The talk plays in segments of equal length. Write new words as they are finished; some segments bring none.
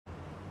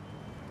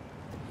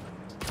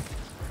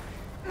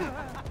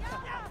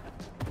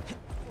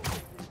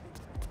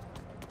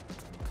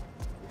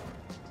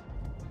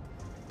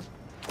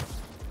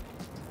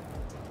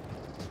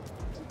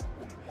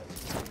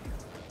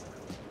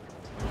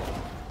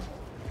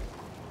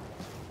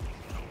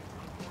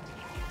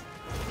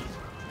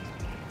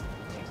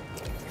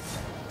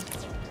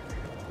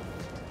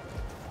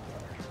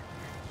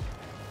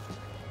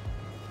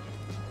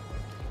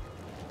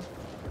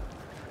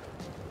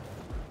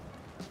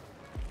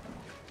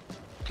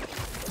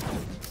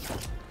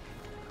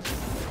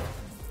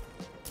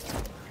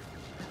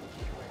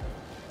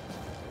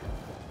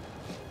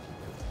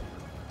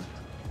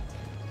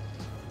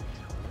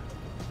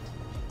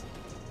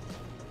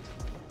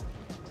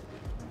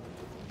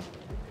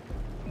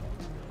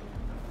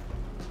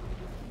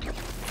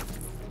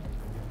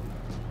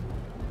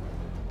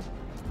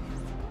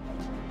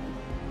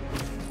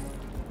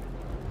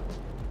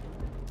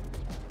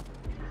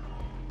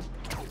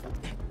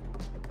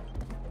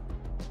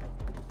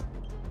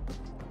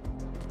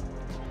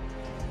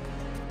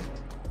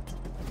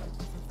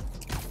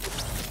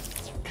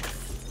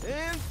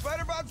And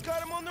Spiderbot's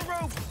got him on the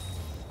rope.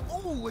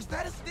 Oh, is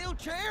that a steel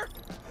chair?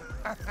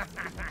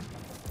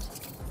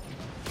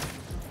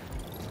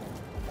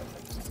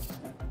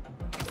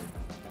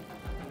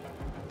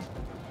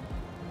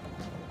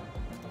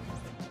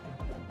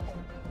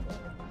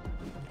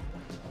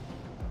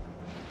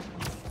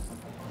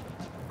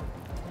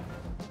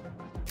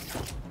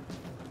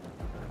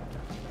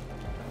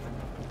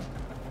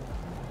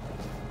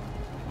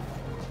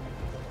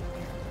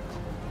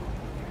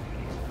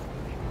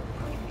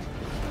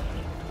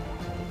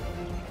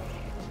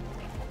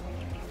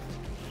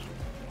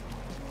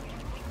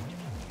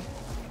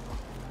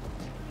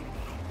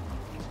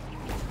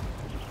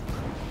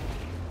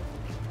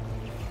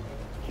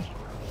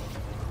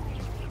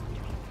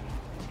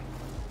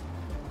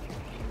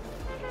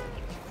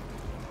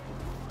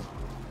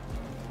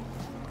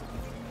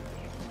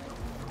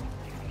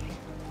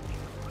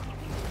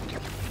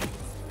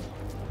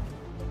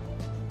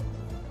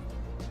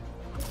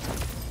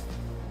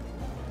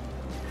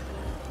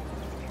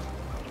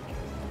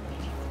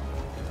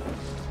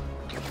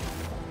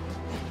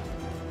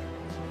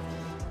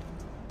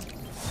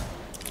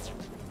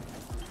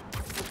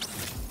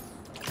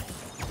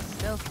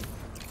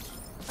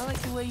 I like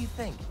the way you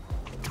think.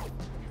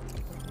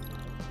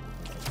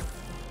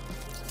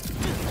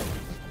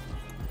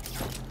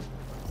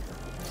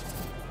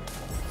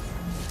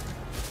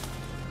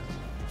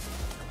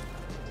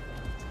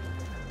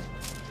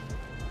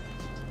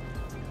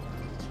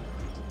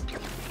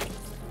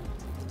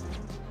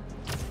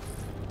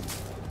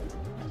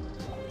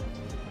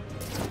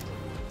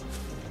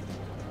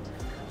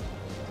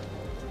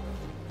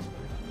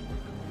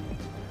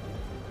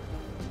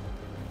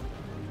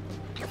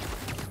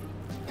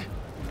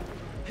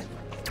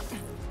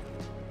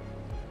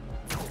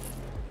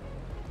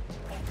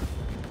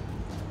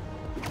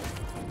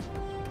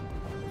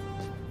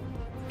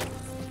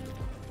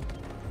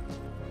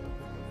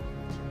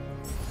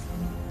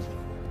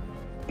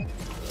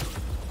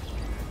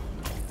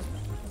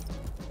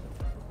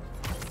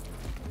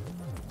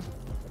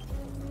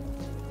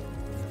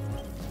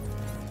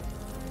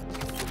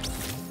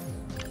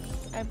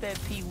 I bet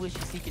Pete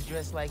wishes he could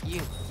dress like you.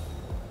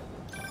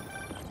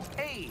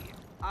 Hey,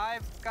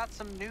 I've got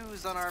some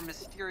news on our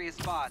mysterious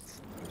bots.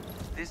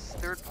 This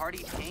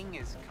third-party ping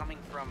is coming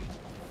from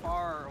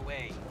far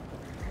away.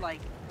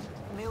 Like,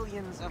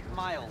 millions of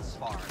miles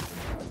far.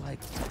 Like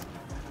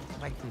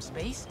from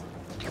space?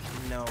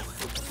 No.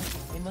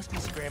 They must be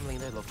scrambling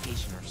their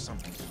location or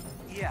something.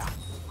 Yeah.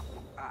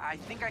 I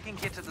think I can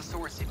get to the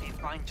source if you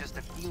find just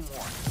a few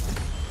more.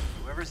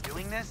 Whoever's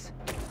doing this,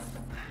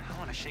 I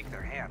want to shake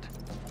their hand.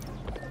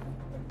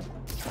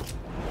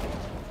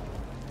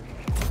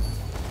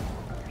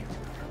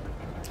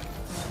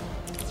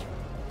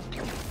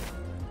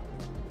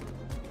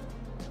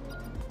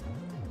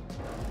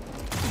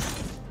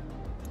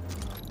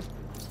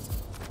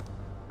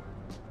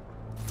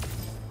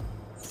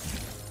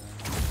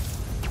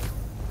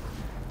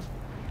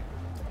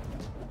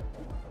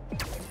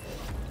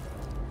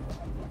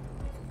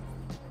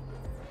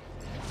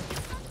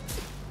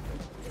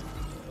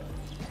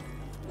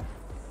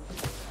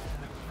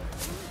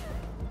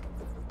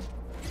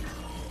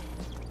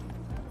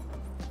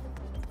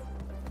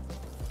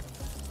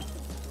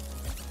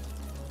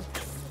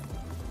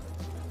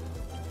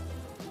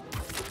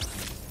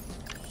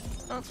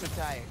 Unc's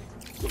retired,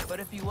 but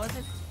if he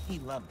wasn't,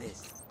 he'd love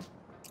this.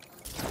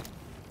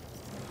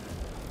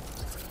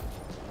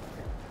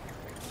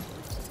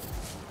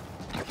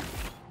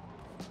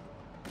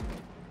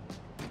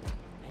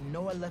 I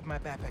know I left my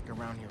backpack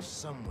around here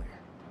somewhere.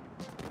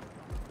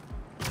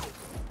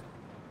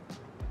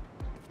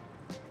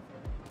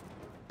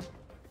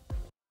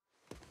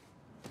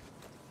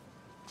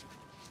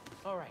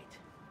 All right.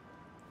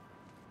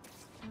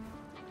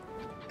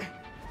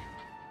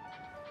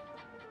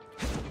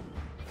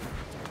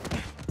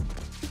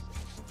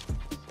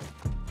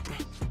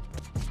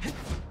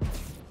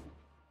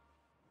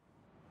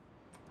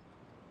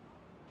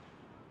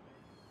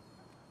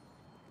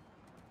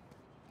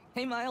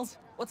 Hey, Miles.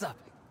 What's up?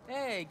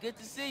 Hey, good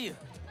to see you.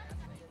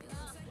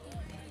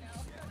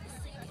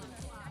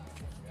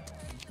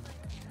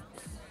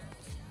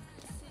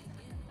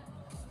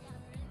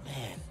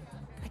 Man,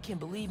 I can't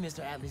believe Mr.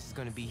 Atlas is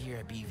gonna be here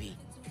at BV.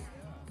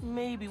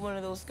 Maybe one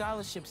of those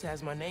scholarships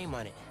has my name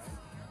on it,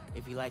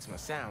 if he likes my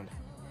sound.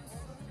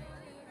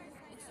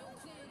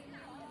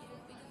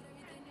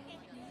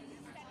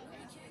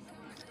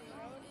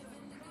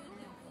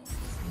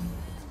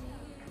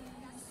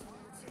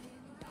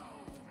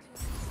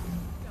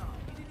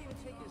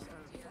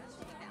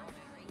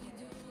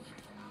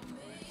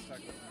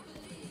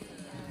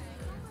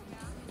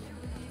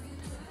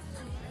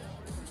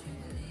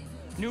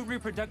 New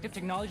reproductive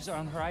technologies are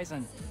on the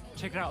horizon.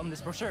 Check it out in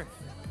this brochure.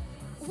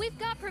 We've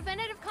got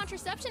preventative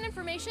contraception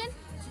information.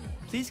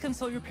 Please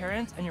consult your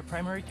parents and your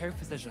primary care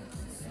physician.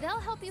 They'll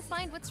help you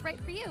find what's right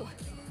for you.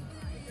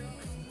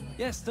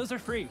 Yes, those are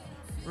free.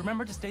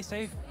 Remember to stay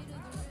safe.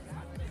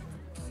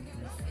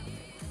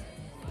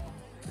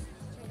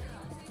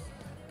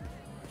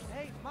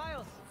 Hey,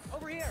 Miles,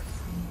 over here.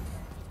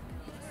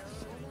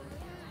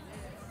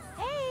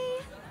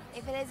 Hey!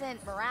 If it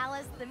isn't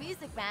Morales, the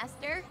music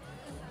master.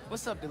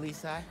 What's up,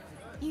 Delisai?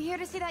 You here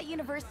to see that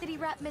university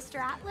rep, Mr.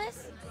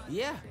 Atlas?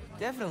 Yeah,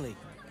 definitely.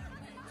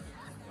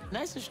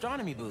 Nice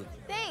astronomy booth.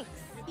 Thanks.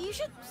 You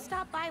should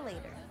stop by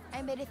later.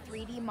 I made a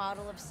 3D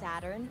model of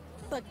Saturn,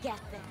 but get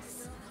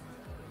this.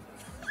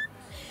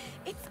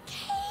 It's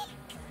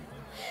cake!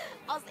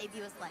 I'll save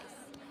you a slice.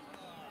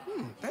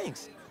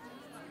 Thanks.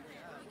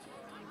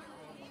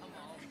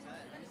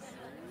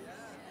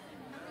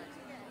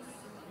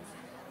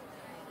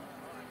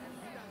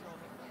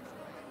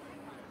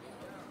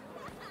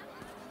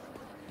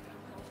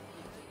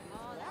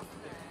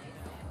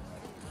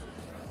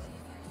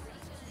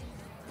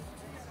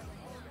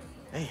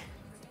 Hey.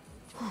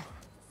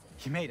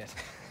 You made it.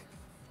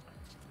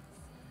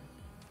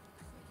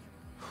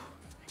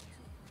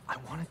 I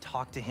want to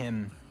talk to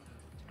him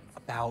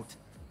about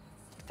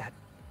that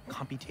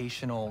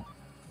computational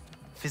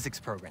physics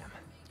program.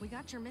 We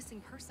got your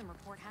missing person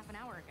report half an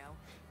hour ago.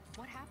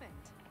 What happened?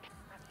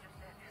 That's just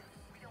it.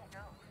 We don't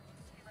know.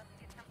 She left to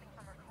get something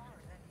from her car,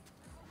 then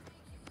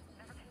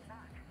never came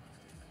back.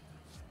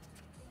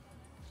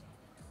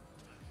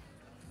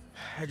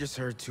 I just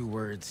heard 2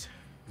 words.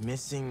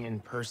 Missing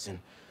in person.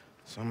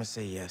 So I'm gonna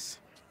say yes.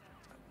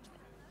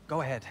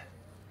 Go ahead.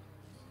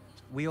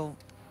 We'll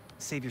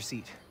save your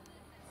seat.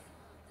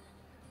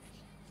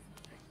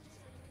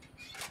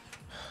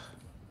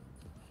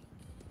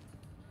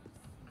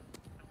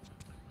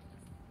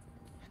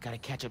 I gotta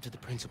catch up to the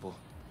principal.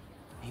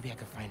 Maybe I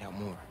can find out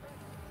more.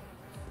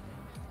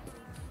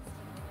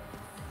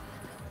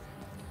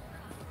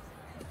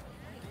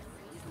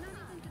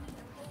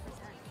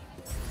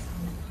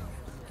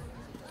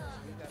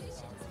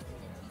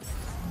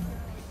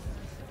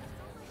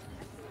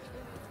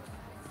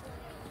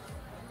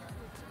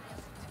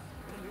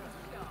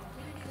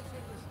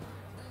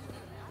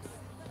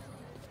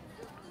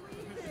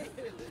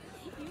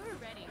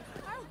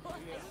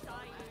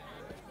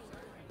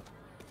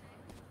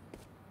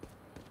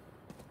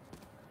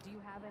 Do you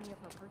have any of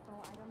her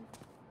personal items?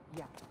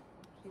 Yeah.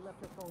 She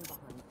left her phone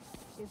behind.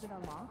 Is it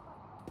unlocked?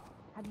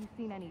 Have you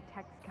seen any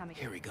texts coming?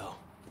 Here we go.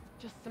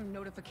 Just some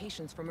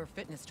notifications from her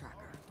fitness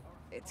tracker.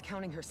 It's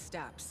counting her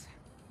steps,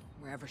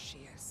 wherever she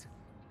is.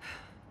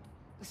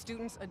 The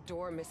students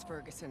adore Miss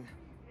Ferguson.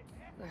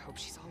 I hope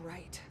she's all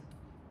right.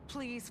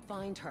 Please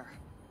find her.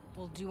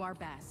 We'll do our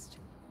best.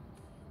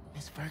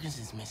 Miss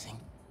Ferguson's missing.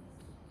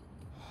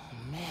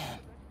 Oh, man.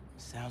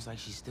 Sounds like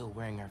she's still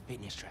wearing her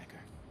fitness tracker.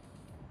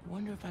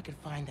 Wonder if I could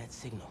find that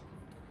signal.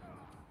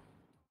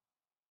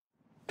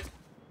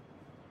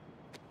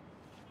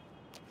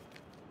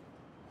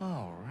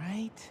 All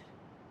right.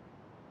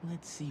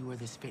 Let's see where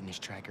this fitness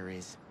tracker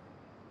is.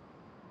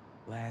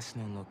 Last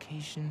known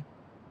location,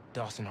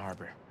 Dawson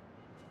Harbor.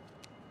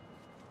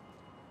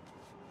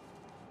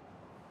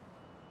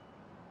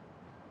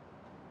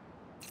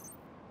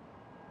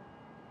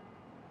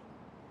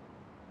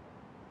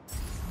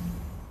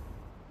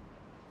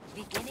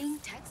 Beginning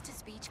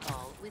text-to-speech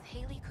call with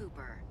Haley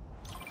Cooper.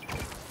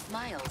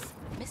 Miles,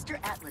 Mr.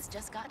 Atlas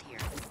just got here.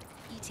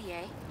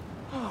 ETA?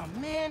 Oh,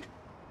 man.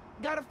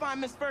 Gotta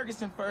find Miss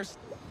Ferguson first.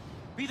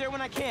 Be there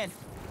when I can.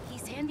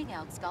 He's handing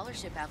out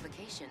scholarship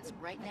applications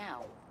right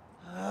now.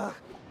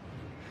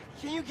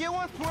 Can you get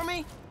one for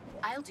me?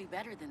 I'll do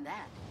better than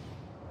that.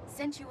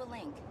 Sent you a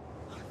link.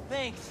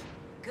 Thanks.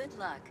 Good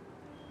luck.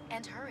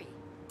 And hurry.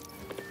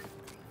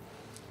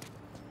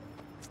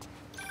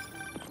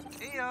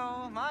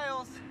 Heyo,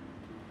 Miles.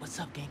 What's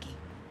up, Genki?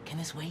 Can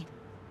this wait?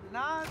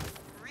 Not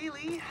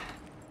really.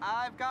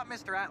 I've got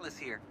Mr. Atlas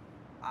here.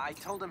 I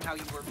told him how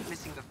you were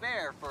missing the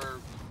fair for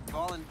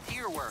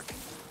volunteer work,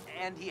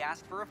 and he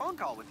asked for a phone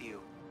call with you.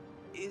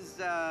 Is,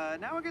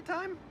 now a good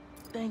time?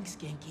 Thanks,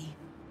 Genki.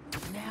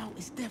 Now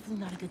is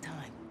definitely not a good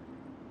time.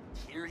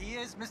 Here he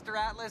is, Mr.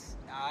 Atlas.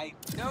 I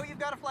know you've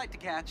got a flight to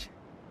catch.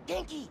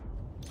 Genki!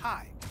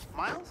 Hi,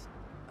 Miles?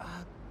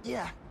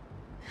 Yeah.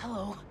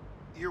 Hello.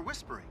 You're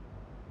whispering.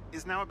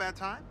 Is now a bad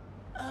time?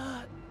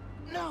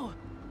 No.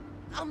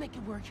 I'll make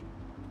it work.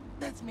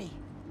 That's me.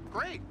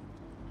 Great.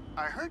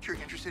 I heard you're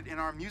interested in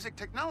our music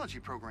technology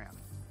program.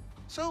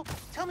 So,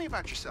 tell me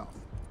about yourself.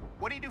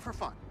 What do you do for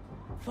fun?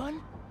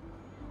 Fun?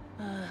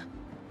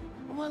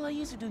 Well, I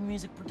used to do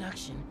music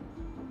production,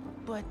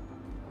 but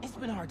it's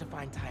been hard to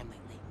find time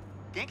lately.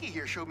 Genki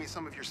here showed me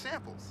some of your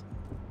samples.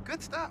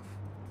 Good stuff.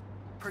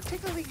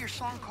 Particularly your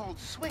song called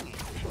Swinging.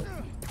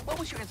 What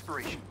was your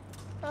inspiration?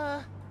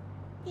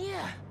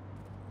 Yeah.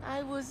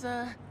 I was,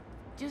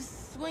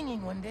 just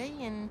swinging one day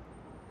and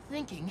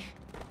thinking.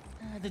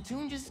 The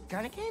tune just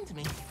kinda came to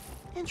me.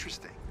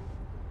 Interesting.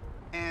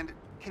 And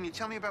can you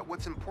tell me about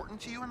what's important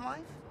to you in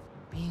life?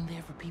 Being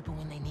there for people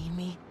when they need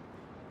me.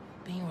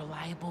 Being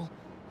reliable,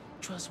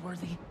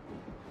 trustworthy,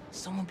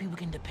 someone people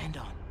can depend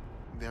on.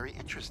 Very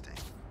interesting.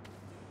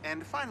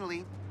 And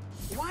finally,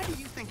 why do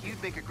you think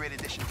you'd make a great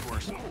addition to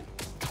our school?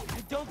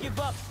 I don't give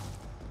up.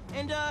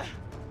 And,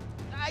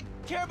 I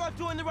care about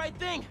doing the right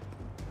thing.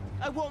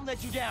 I won't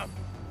let you down.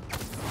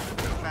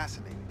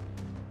 Fascinating.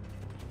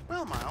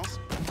 Well, Miles,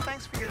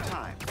 thanks for your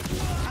time.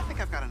 I think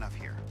I've got enough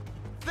here.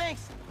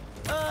 Thanks.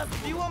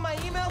 Do you want my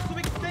email so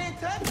we can stay in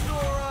touch,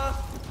 or,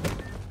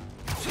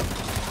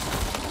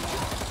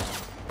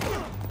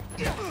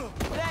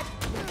 That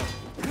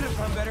could have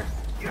gone better.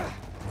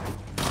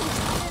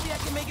 Maybe I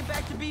can make it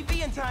back to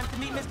BB in time to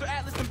meet Mr.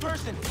 Atlas in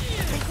person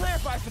and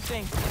clarify some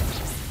things.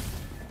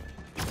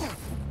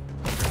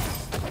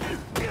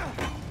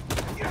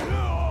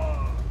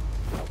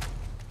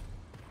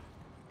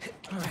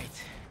 All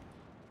right.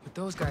 With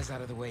those guys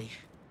out of the way,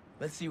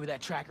 let's see where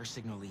that tracker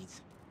signal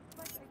leads.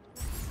 I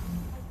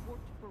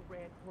worked for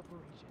Rand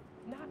Corporation,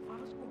 not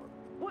Oscorp.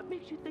 What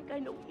makes you think I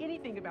know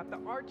anything about the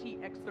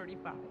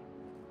RTX-35?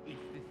 It's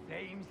the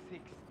same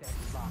six-step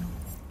lock.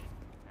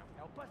 Now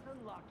help us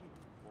unlock it,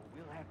 or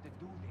we'll have to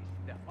do this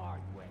the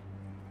hard way.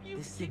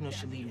 This signal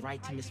should lead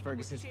right to Miss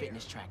Ferguson's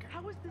fitness tracker.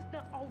 How is this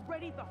not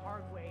already the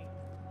hard way?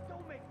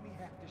 Don't make me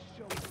have to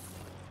show you.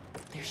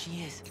 There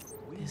she is.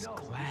 This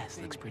glass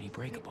looks pretty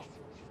breakable.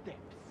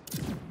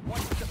 Steps.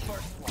 What's the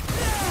first one?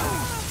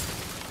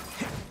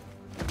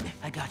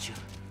 I got you.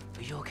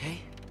 Are you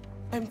okay?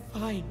 I'm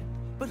fine.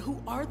 But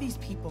who are these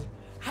people?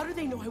 How do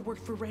they know I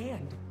worked for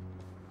Rand?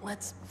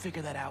 Let's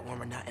figure that out when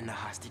we're not in a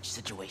hostage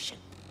situation.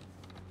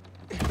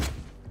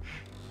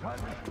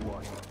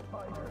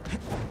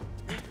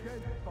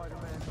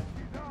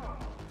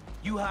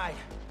 You hide.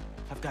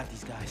 I've got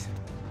these guys.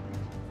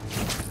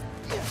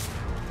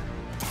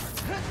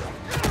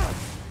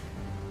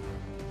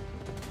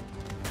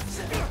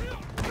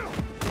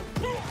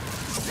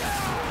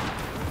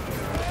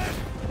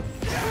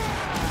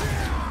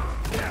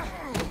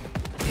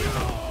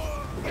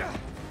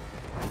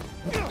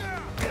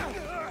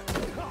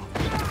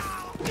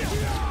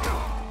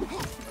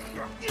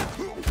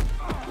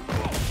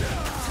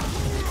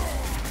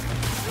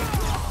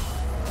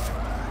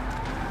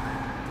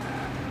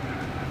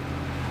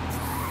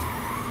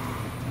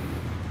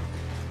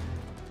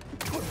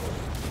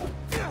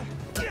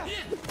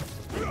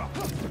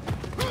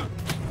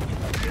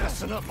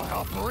 Messing up my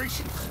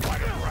operation,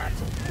 Spider-Rat!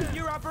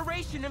 Your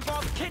operation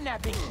involved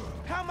kidnapping.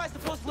 How am I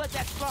supposed to let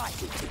that slide?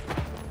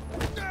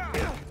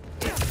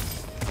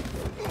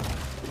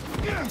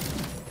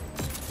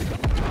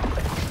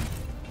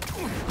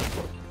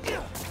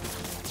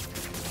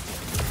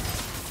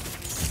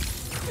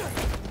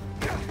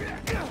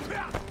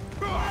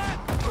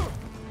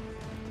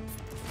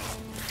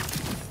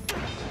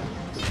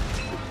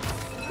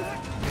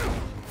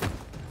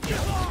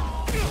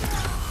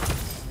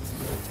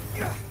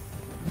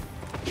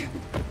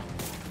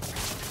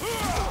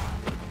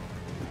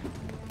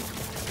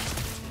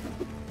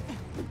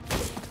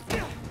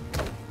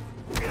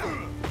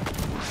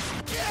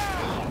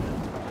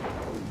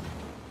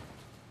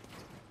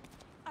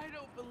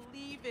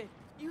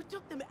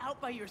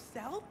 By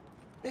yourself?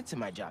 It's in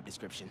my job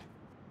description.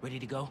 Ready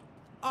to go?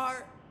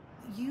 Are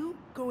you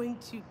going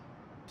to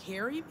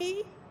carry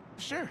me?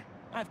 Sure.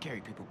 I've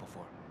carried people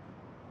before.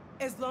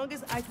 As long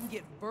as I can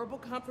get verbal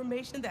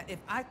confirmation that if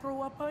I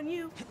throw up on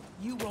you,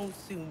 you won't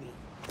sue me.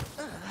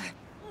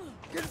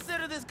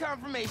 Consider this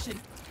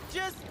confirmation.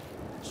 Just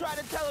try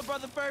to tell her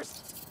brother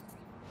first.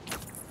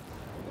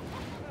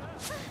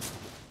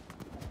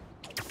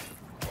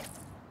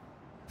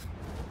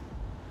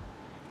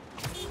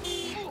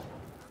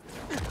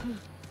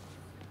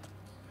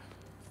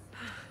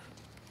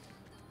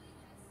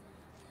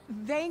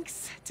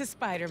 Thanks to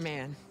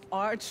Spider-Man,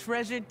 our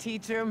treasured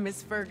teacher,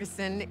 Miss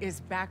Ferguson, is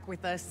back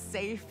with us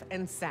safe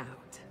and sound.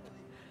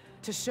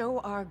 To show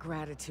our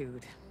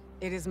gratitude,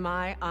 it is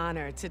my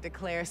honor to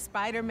declare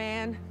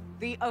Spider-Man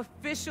the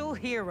official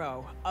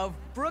hero of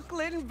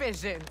Brooklyn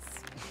Visions.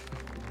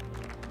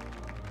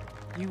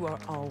 You are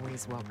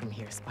always welcome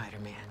here,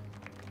 Spider-Man.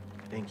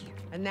 Thank you.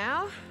 And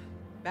now,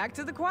 back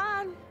to the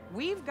quad.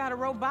 We've got a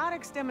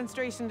robotics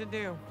demonstration to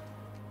do.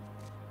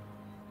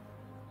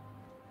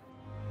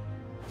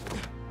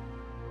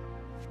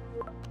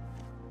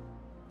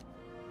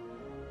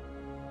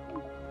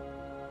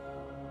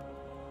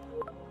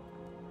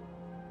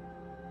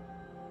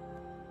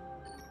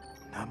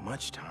 Not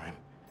much time.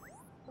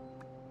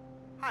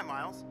 Hi,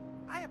 Miles.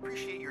 I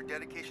appreciate your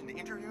dedication to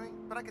interviewing,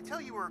 but I could tell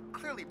you were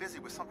clearly busy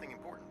with something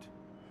important.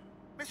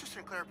 Mr.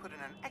 Sinclair put in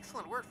an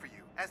excellent word for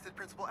you, as did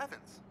Principal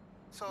Evans.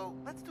 So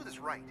let's do this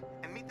right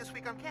and meet this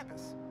week on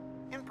campus,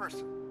 in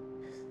person.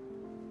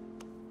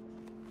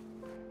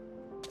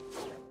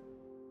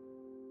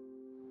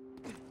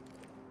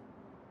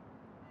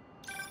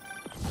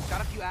 Got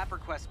a few app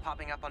requests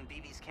popping up on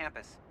BB's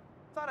campus.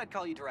 Thought I'd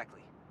call you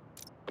directly.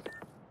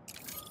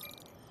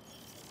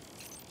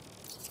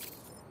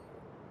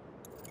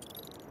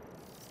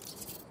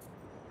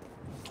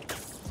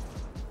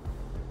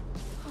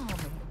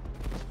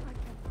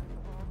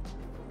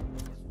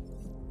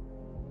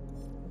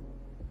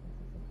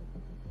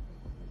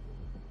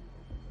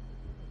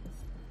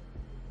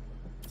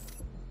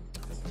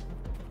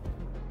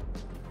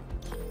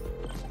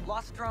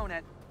 Lost drone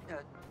at,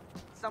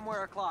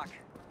 somewhere o'clock.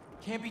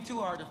 Can't be too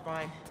hard to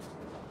find.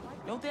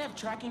 Don't they have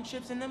tracking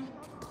chips in them?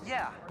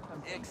 Yeah,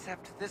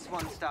 except this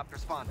one stopped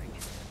responding.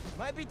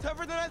 Might be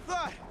tougher than I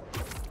thought.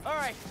 All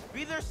right,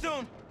 be there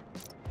soon.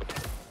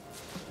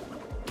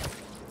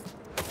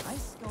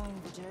 Nice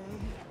going, Vijay.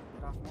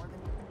 Get off more than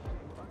you can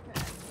chew. Okay.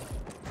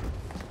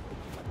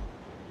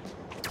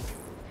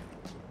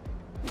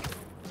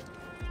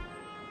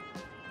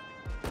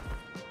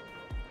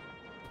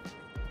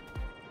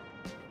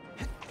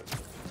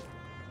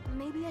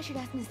 Maybe I should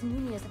ask Miss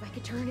Nunez if I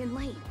could turn in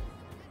late.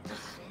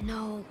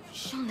 No,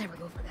 she'll never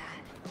go for that.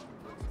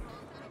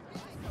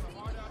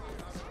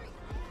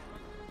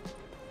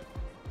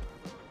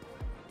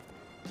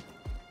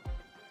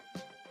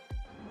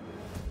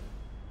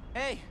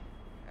 Hey,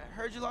 I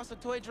heard you lost a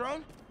toy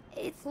drone?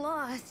 It's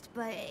lost,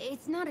 but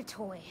it's not a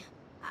toy.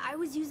 I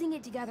was using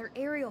it to gather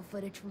aerial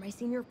footage for my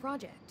senior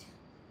project.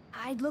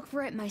 I'd look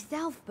for it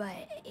myself,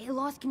 but it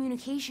lost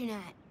communication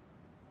at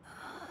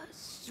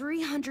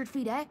 300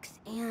 feet X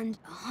and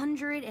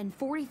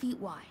 140 feet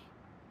Y.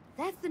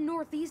 That's the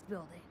northeast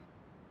building.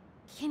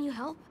 Can you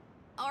help?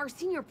 Our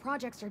senior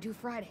projects are due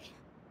Friday.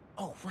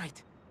 Oh,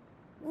 right.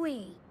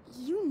 Wait,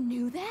 you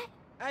knew that?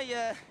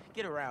 I,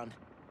 get around.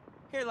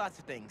 Hear lots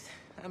of things.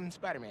 I'm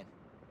Spiderman.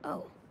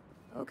 Oh,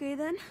 okay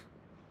then.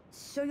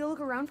 So you'll look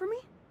around for me?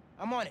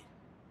 I'm on it.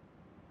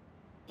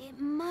 It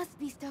must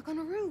be stuck on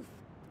a roof.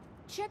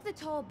 Check the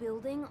tall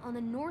building on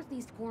the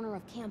northeast corner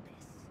of campus.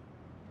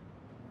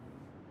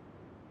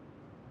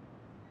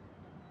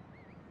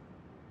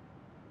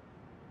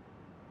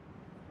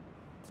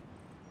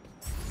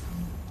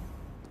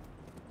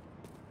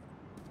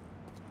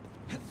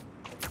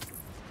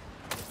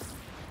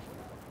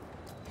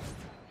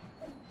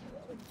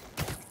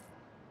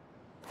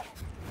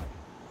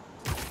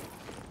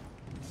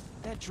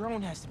 That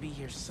drone has to be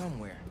here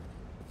somewhere.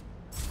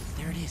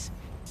 There it is.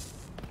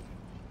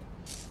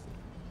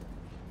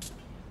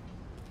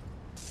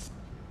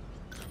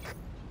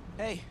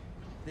 Hey,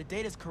 the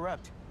data's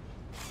corrupt.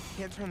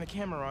 Can't turn the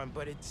camera on,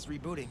 but it's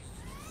rebooting.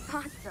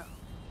 Thought so.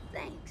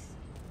 Thanks.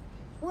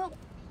 Well,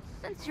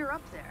 since you're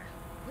up there,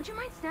 would you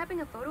mind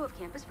snapping a photo of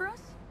campus for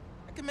us?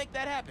 I can make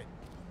that happen.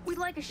 We'd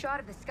like a shot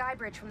of the sky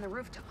bridge from the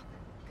rooftop.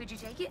 Could you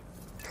take it?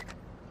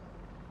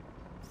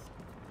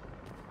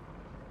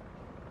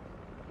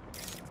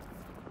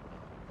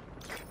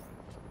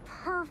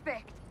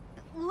 Perfect.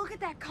 Look at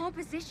that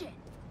composition.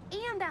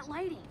 And that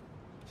lighting.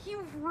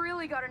 You've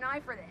really got an eye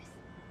for this.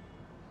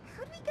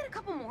 Could we get a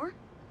couple more?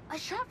 A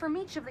shot from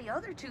each of the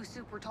other two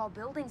super tall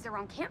buildings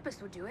around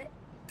campus would do it.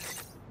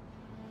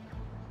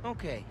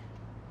 Okay.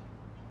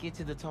 Get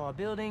to the tall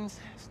buildings,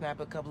 snap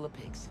a couple of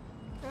pics.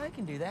 I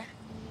can do that.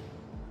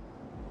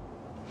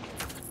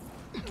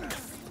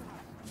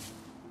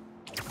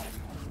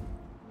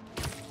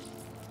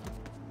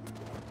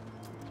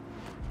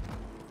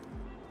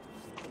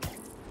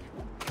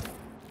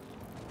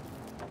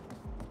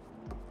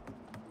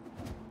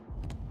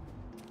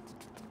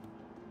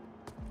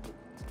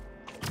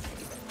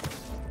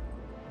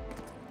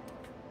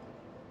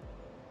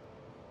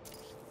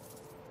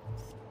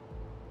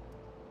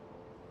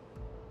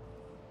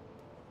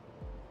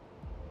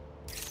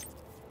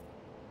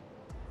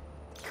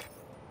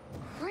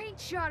 Great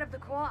shot of the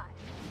quad.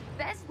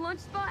 Best lunch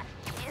spot,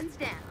 hands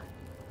down.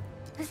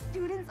 The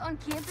students on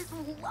campus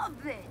will love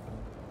this.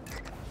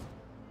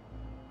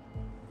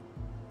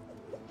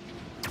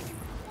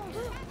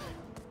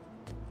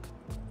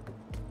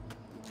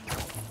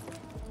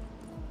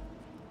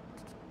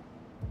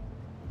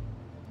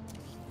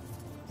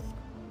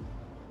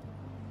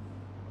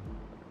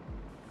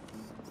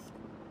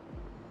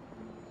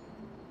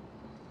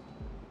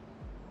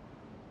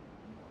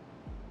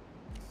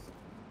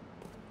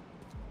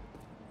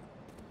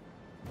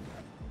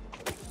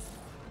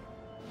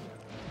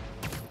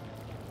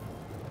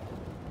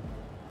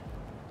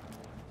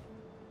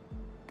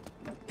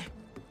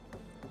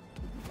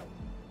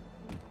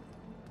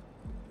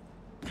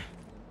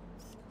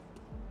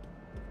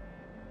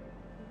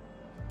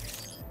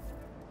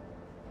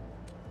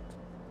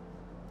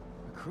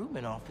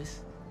 Recruitment office?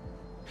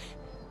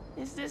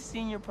 Is this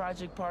senior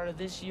project part of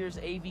this year's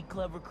AV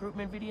Club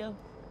recruitment video?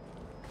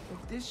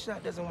 If this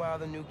shot doesn't wow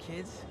the new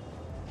kids,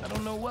 I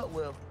don't know what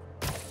will.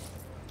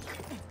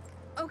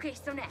 Okay,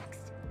 so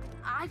next.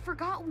 I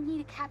forgot we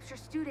need to capture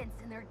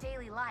students in their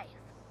daily life.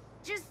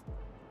 Just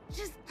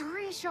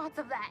 3 shots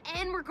of that,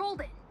 and we're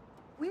golden.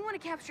 We want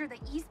to capture the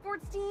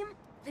esports team,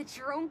 the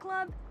drone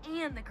club,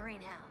 and the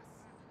greenhouse.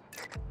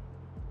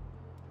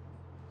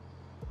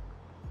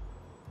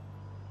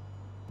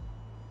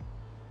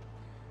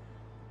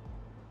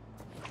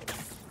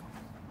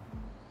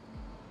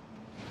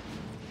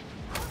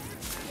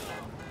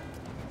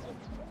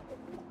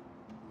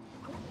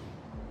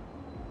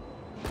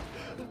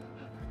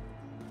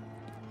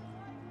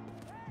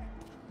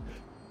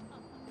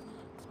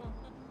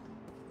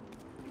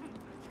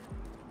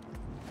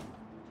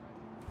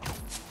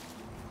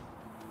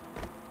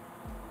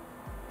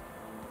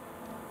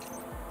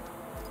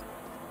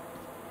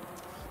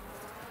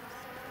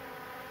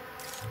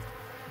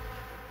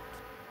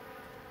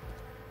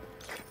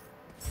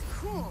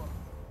 Cool.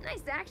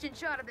 Nice action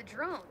shot of the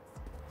drones.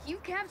 You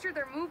captured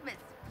their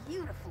movements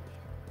beautifully.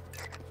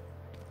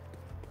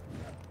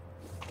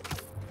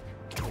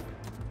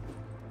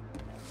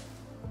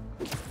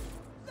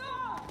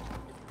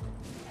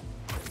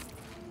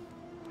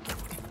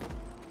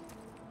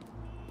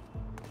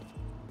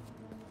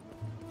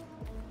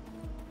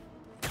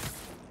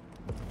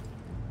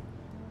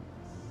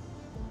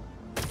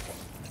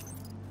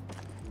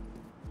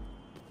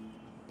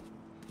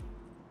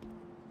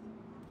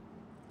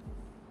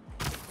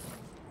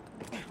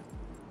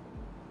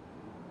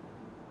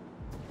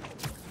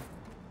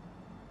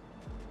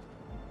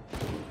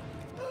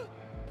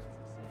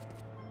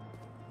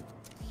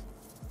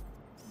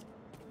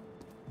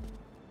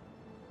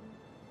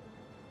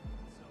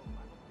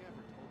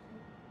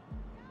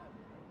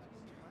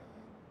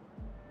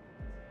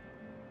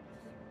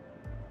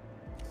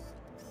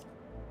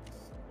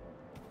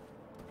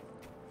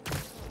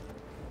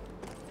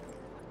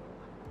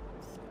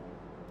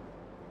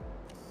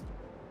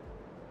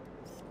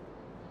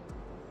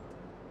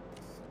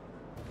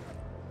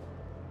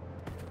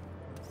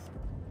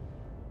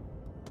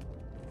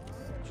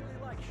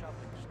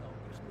 Shoveling snow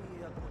gives me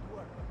good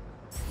work.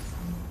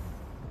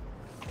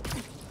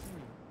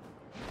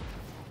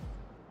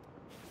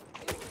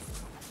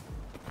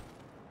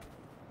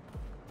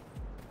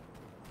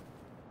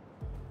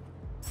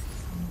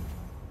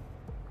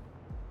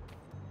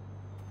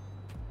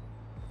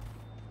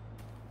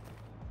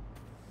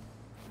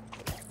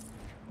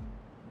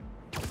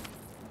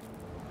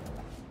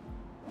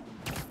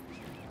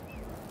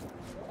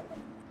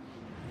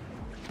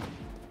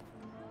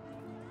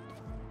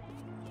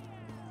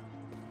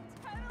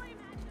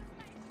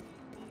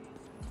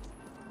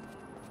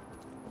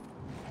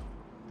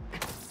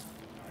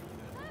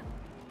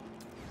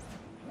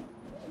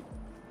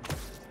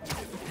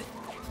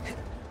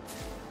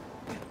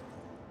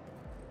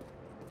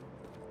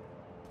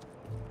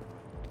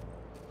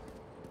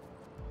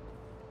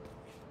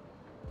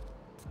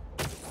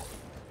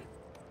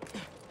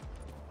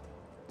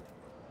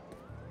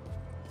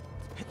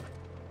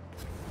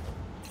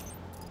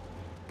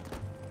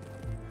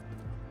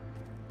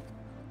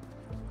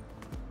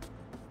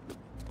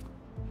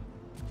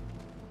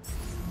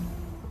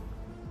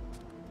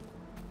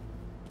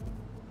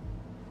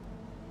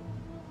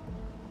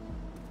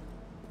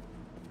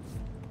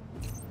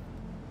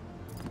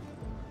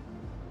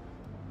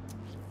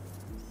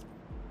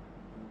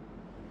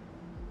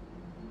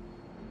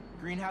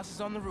 Greenhouse is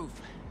on the roof,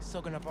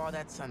 soaking up all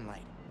that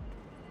sunlight.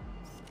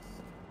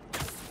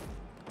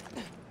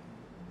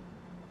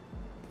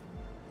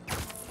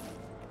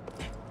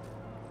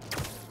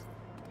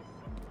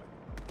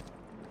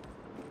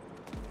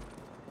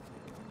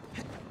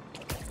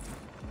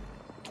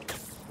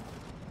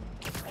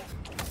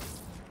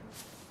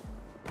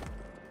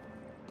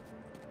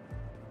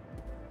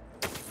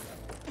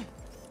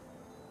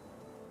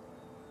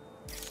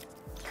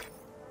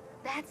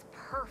 That's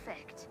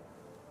perfect.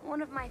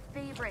 One of my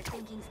favorite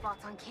thinking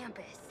spots on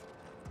campus.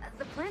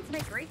 The plants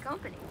make great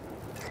company.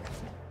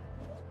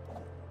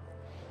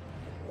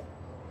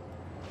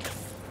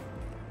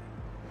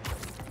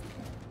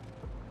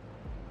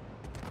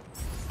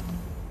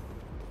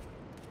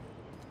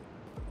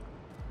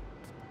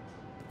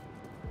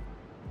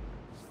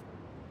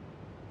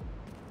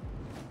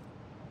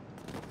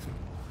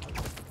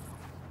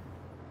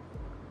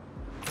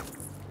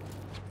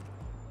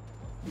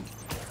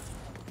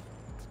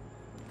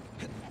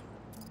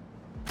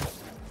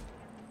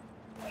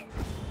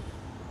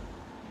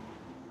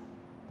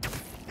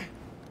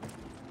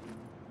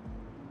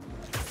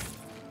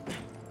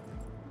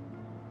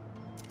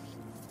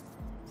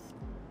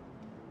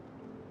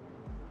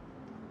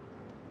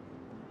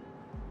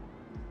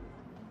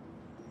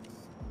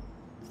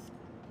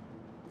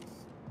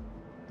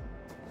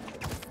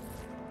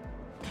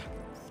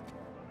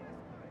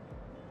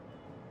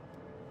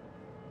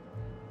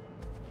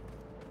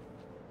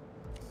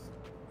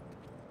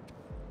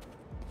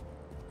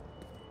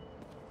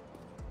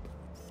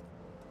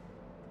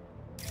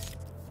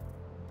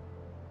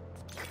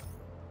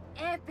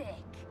 Epic!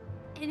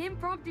 An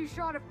impromptu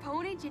shot of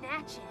Ponage in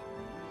action.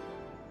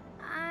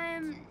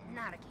 I'm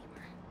not a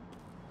gamer.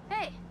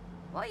 Hey,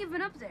 while you've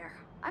been up there,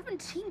 I've been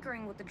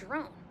tinkering with the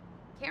drone.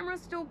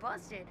 Camera's still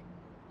busted,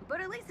 but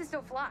at least it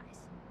still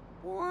flies.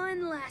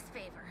 One last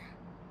favor.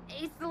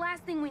 It's the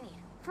last thing we need,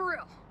 for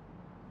real.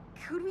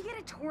 Could we get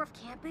a tour of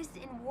campus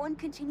in one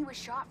continuous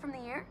shot from the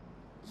air?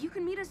 You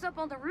can meet us up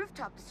on the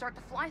rooftop to start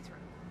the fly-through.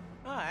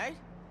 All right.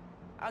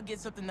 I'll get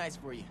something nice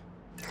for you.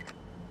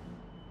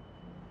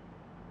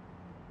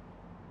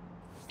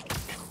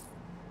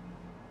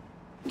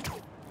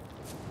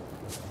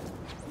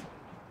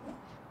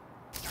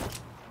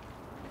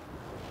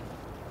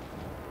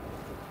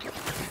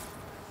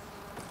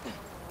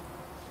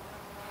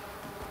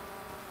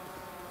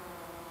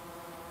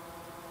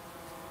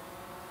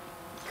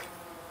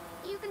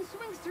 You can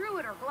swing through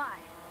it or glide.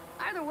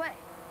 Either way,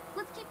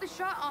 let's keep the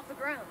shot off the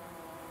ground.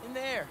 In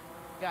the air.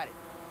 Got it.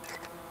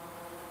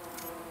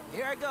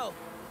 Here I go.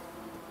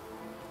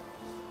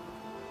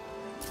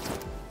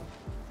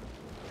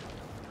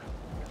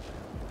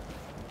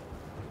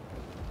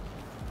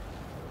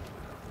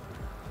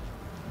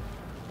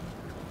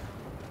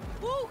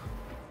 Woo!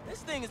 This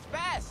thing is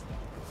fast.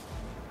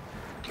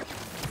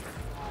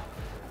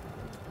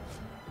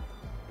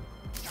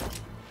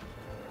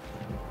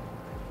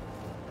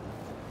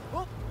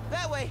 Oh,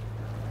 that way.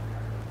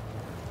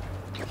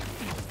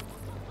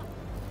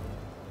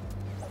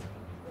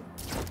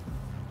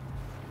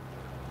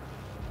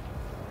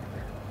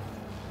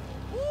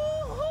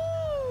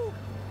 Woo-hoo!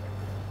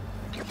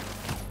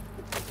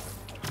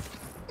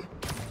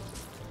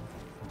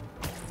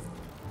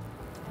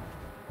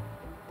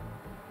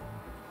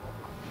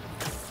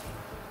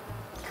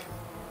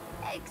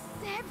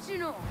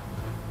 Exceptional!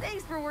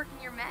 Thanks for working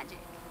your magic.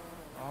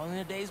 All in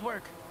a day's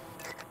work.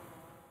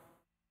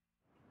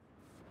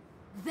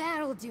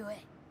 That'll do it.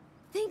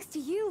 Thanks to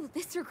you,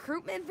 this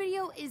recruitment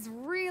video is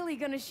really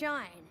gonna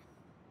shine.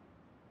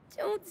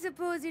 Don't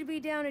suppose you'd be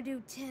down to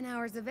do 10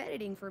 hours of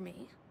editing for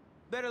me?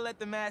 Better let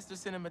the master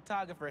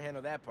cinematographer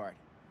handle that part.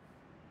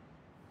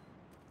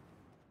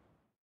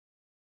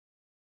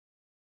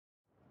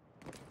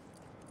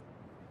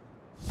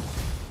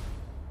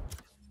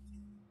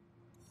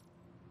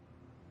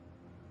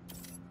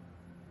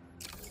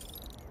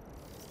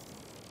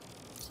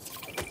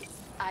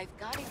 I've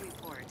got a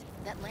report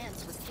that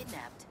Lance was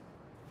kidnapped.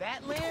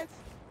 That Lance?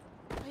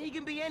 He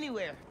can be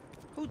anywhere.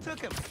 Who took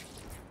him?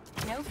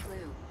 No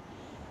clue.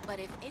 But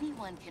if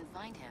anyone can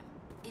find him,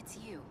 it's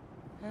you.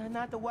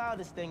 Not the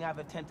wildest thing I've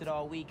attempted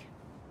all week.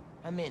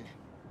 I'm in.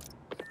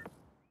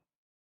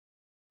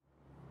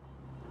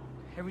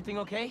 Everything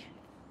okay?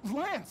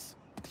 Lance!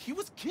 He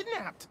was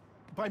kidnapped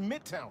by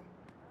Midtown.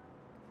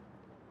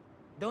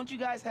 Don't you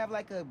guys have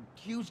like a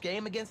huge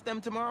game against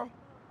them tomorrow?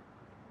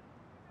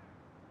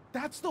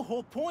 That's the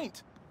whole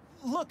point.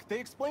 Look, they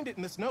explained it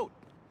in this note.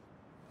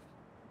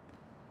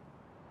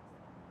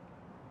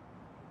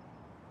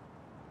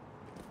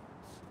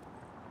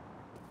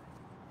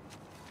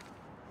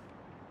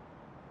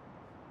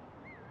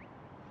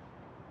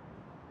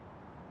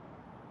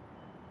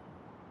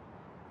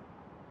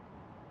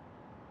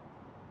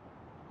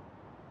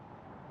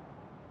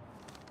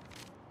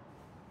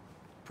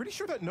 Pretty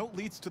sure that note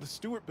leads to the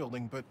Stewart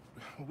building, but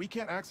we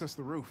can't access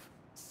the roof.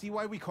 See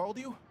why we called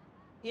you?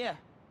 Yeah,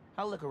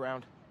 I'll look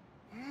around.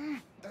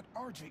 That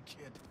RJ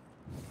kid.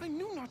 I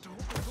knew not to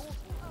open the door.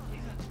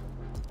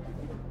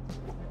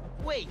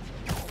 Wait,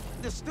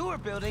 the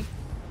Stewart building?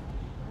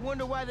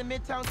 Wonder why the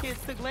Midtown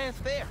kids took Lance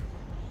there.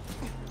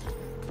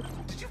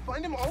 Did you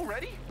find him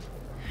already?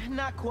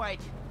 Not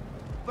quite,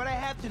 but I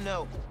have to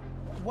know.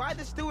 Why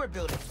the Stewart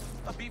building?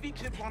 A BV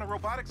kid won a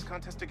robotics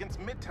contest against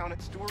Midtown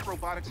at Stewart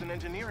Robotics and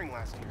Engineering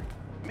last year.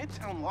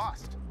 Midtown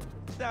lost.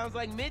 Sounds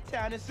like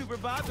Midtown is super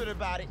bothered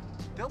about it.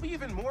 They'll be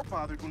even more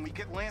bothered when we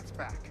get Lance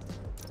back.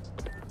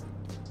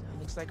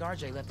 Looks like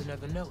RJ left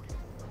another note.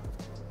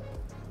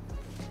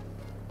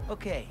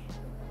 Okay.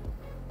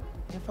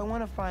 If I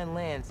want to find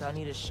Lance, I'll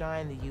need to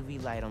shine the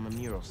UV light on the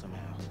mural somehow.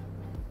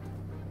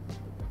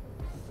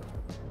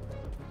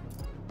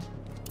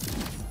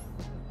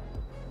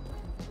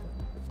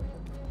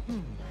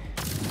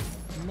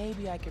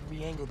 Maybe I could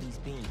re-angle these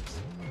beams.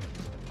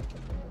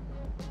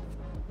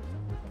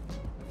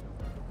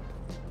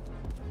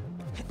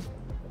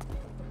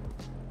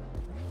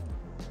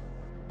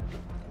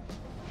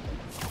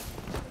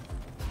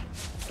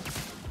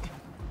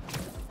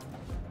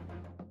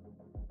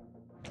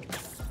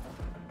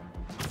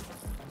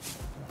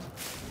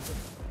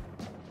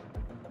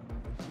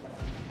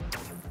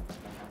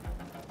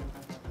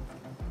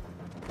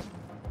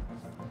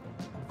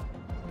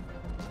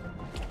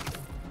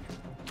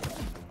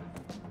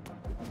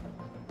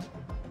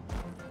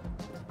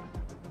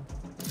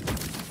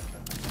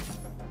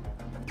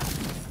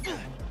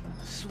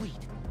 Sweet.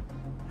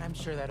 I'm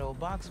sure that old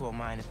box won't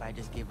mind if I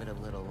just give it a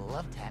little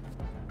love tap.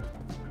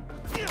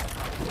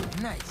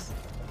 Nice.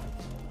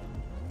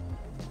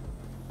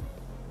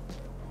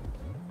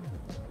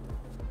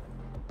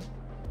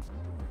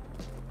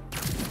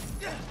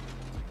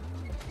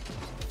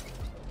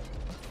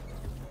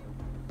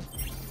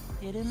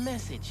 Hidden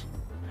message.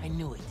 I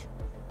knew it.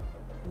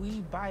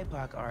 We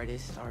BIPOC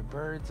artists are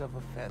birds of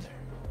a feather.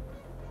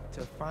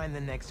 To find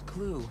the next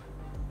clue,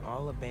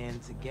 all a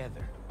band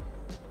together.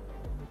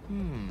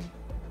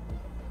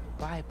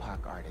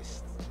 BIPOC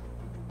artists.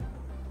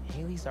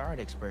 Haley's the art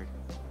expert.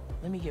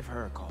 Let me give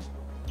her a call.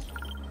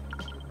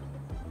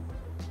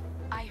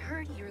 I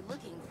heard you're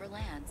looking for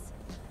Lance.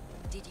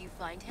 Did you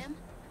find him?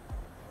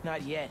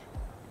 Not yet.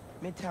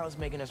 Midtown's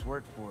making us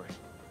work for it.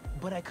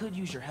 But I could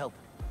use your help.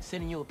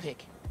 Sending you a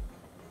pic.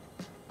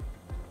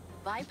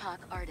 BIPOC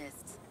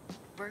artists.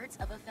 Birds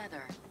of a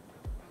feather.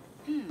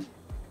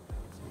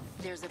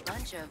 There's a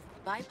bunch of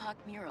BIPOC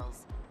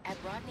murals at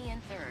Rodney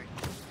and 3rd.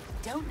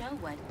 Don't know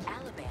what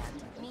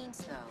Alaband means,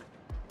 though.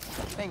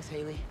 Thanks,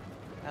 Haley.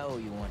 I owe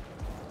you one.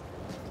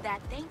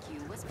 That thank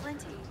you was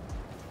plenty.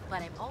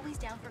 But I'm always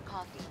down for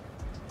coffee.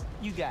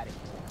 You got it.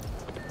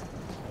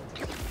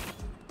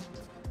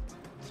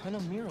 Ton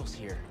of murals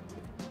here.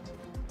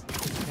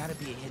 Gotta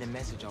be a hidden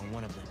message on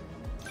one of them.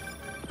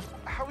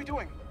 How are we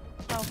doing?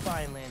 I'll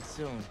find Lance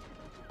soon.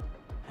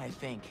 I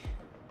think.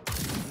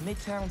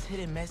 Midtown's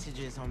hidden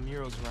messages on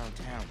murals around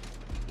town.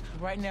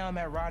 Right now I'm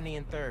at Rodney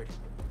and 3rd,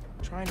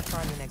 trying to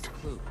find the next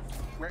clue.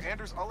 Where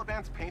Anders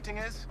Olaband's painting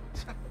is?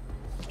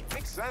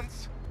 Makes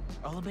sense.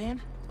 Olaband?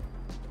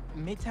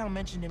 Midtown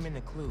mentioned him in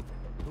the clue.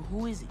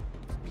 Who is he?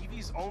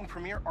 BV's own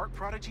premier art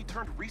prodigy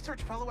turned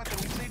research fellow at the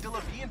Musée de la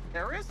Vie in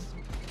Paris?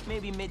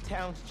 Maybe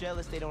Midtown's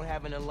jealous they don't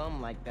have an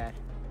alum like that.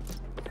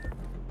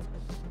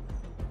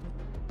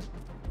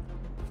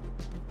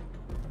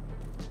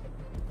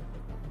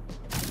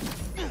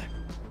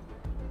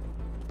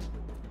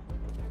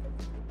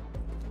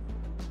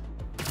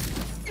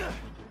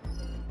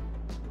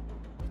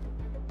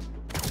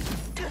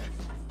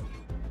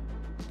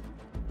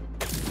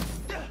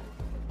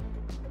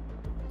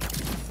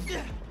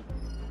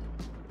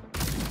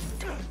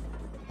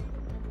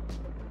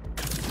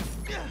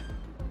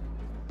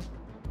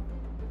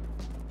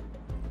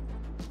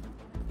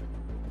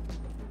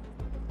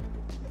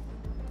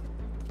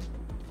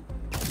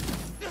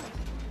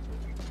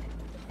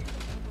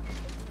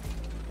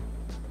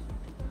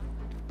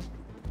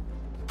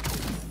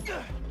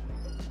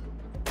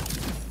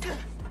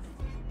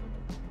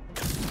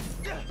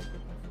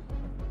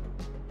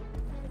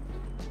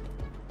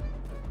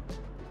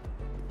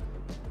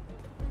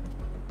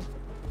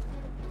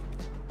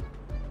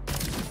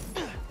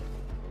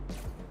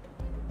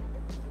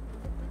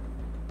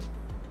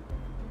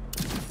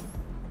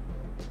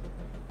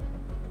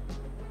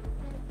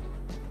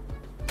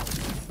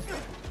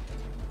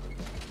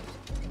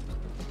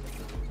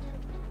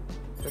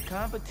 The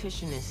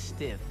competition is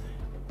stiff,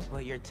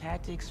 but your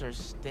tactics are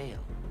stale.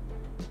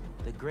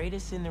 The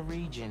greatest in the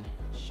region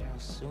shall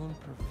soon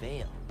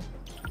prevail.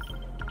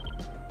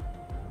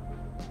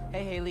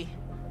 Hey, Haley.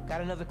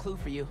 Got another clue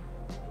for you.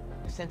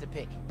 Sent a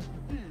pic.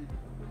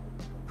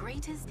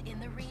 Greatest in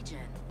the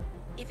region.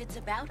 If it's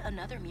about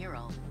another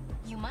mural,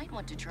 you might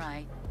want to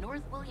try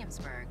North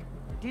Williamsburg.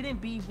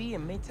 Didn't BV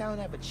and Midtown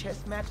have a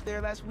chess match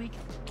there last week?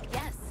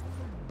 Yes.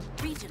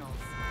 Regionals.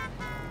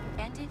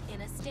 Ended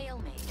in a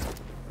stalemate.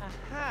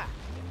 Aha!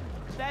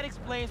 That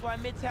explains why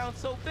Midtown's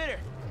so bitter.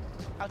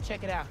 I'll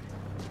check it out.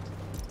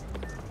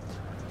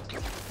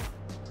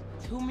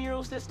 2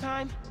 murals this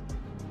time?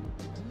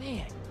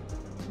 Man,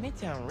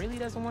 Midtown really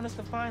doesn't want us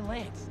to find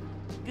Lance.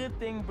 Good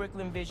thing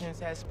Brooklyn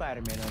Visions has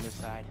Spiderman on their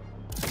side.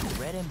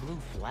 Red and blue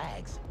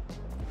flags.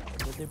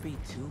 Could there be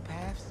 2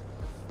 paths?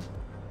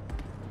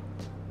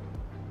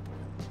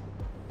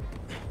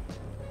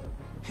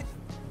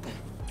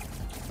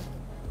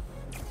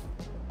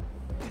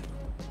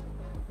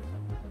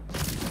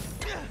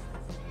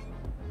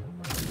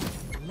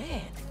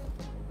 Man,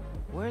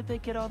 where'd they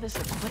get all this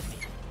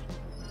equipment?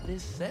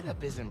 This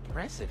setup is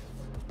impressive.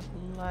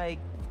 Like,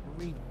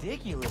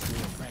 ridiculously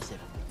impressive.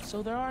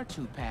 So there are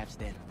 2 paths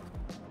then.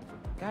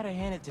 Gotta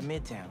hand it to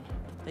Midtown.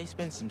 They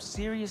spent some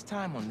serious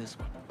time on this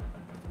one.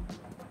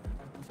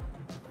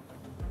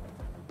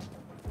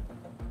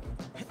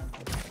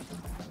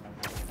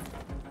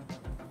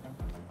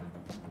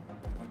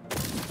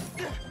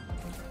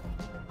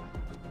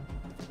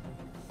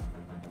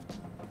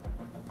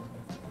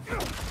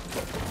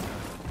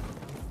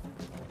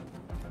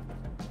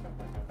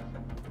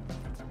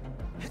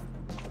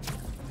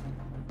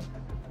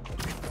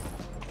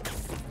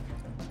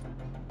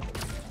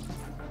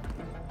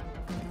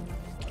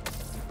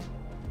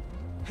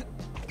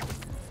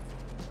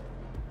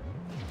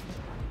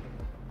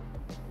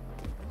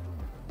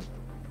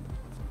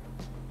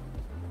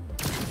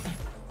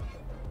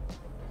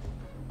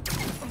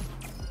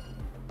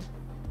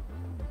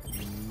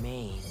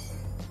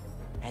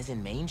 As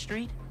in Main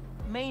Street?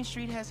 Main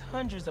Street has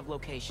hundreds of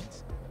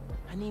locations.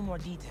 I need more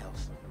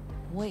details.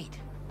 Wait,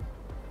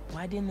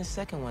 why didn't the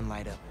second one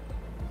light up?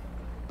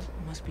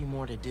 Must be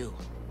more to do.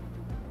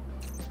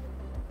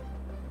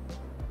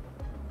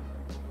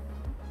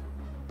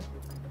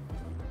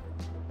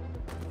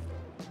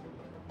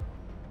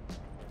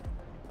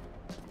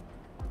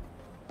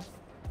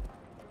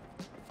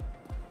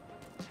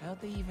 How'd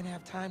they even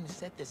have time to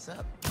set this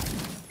up?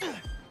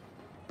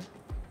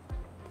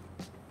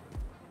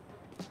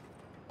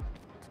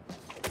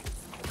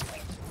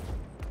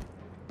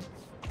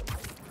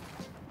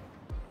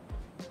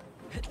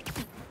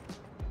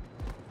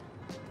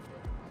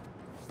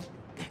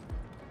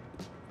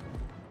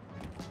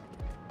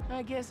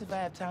 I guess if I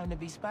have time to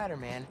be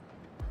Spider-Man,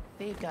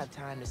 they've got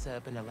time to set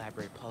up an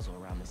elaborate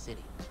puzzle around the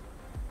city.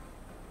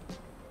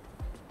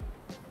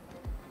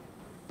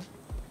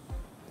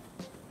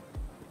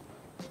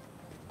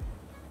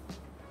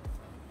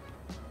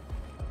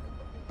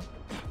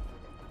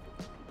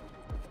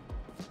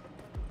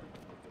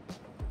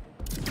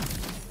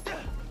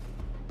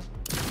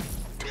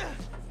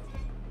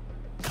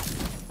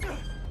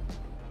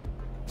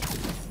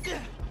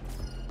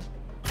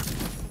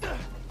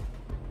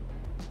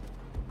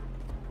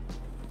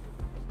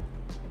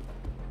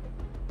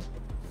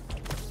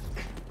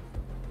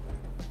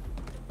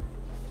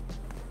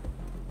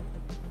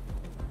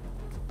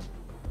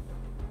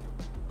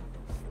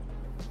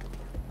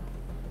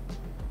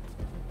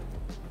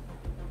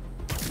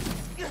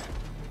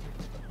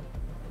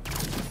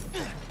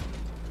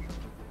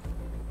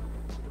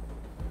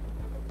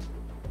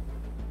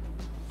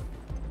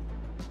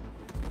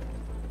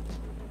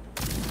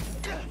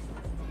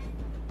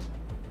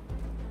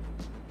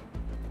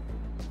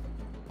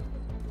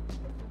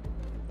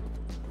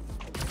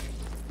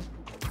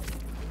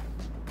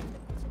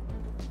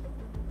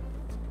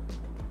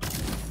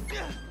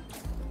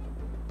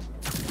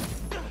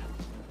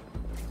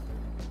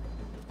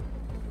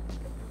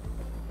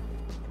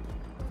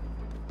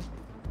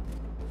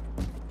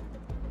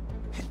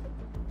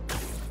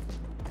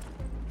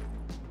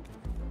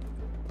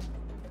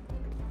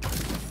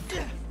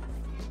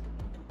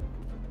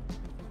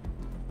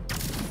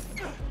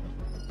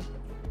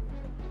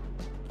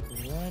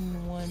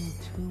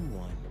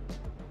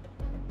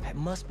 That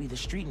must be the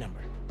street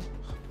number.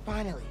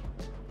 Finally.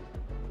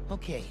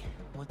 Okay,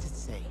 what's it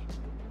say?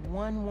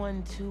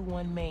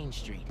 1121 Main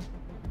Street.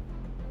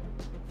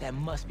 That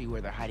must be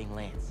where they're hiding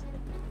Lance.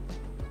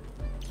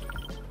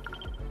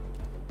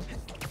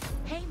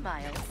 Hey,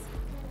 Miles.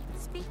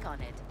 Speak on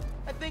it.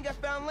 I think I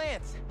found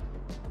Lance.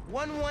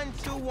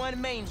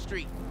 1121 Main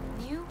Street.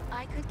 Knew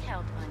I could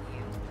count on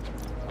you.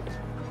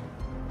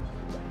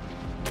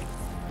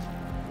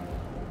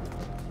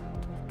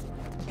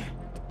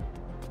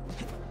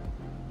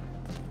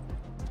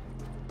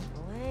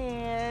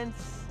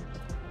 Lance,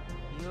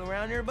 you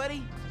around here,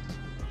 buddy?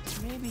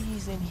 Maybe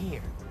he's in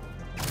here.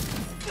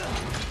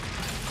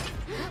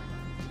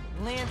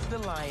 Lance the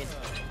Lion.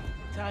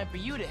 Time for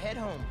you to head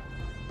home.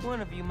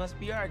 One of you must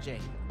be RJ.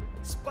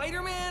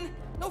 Spider-Man?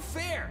 No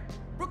fair!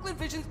 Brooklyn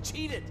Vision's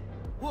cheated!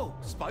 Whoa,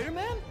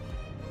 Spider-Man?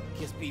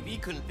 Guess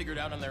BB couldn't figure it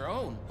out on their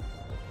own.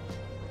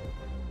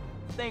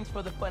 Thanks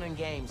for the fun and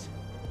games,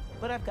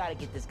 but I've got to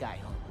get this guy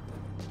home.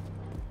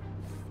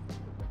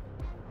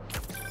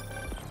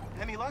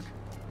 Any luck?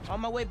 On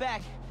my way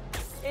back,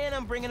 and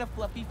I'm bringing a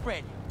fluffy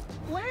friend.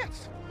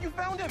 Lance! You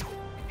found him!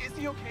 Is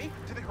he okay?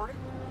 Did they hurt him?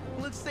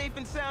 Looks safe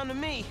and sound to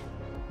me.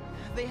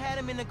 They had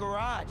him in the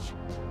garage.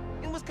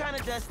 It was kind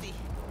of dusty.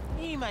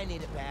 He might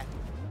need a bath.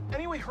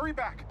 Anyway, hurry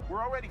back.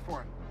 We're all ready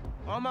for him.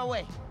 On my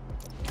way.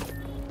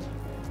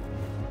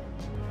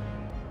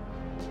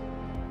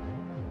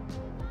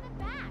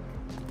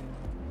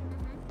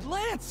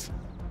 Lance!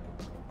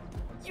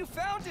 You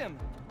found him!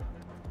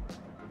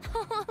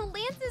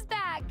 Lance is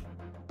back!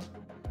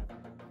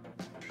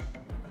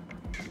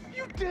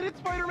 You did it,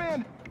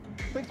 Spider-Man!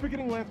 Thanks for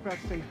getting Lance back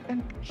safe,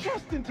 and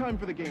just in time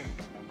for the game.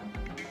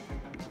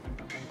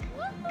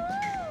 Woohoo!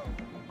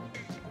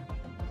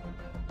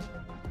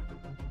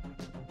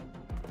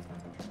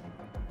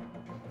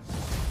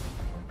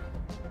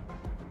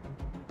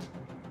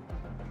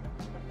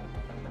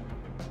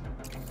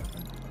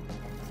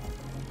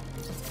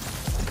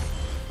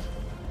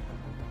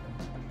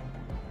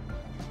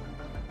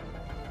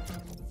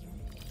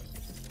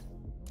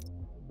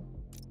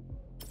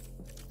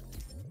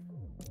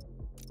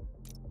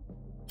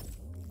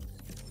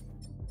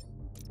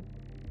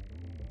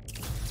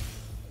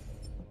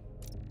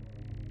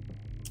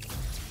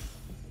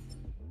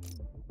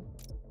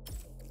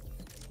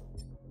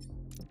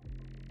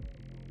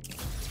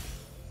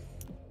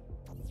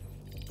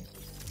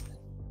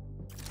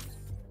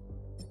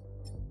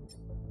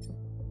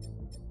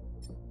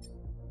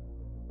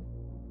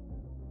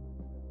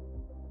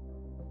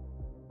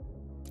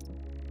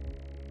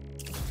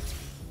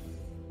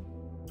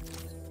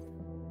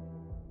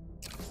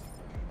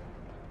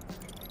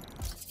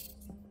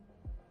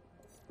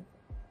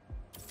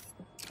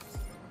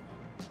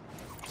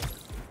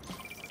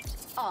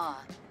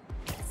 Aw,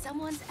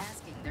 someone's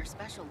asking their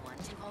special one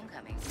to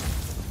homecoming.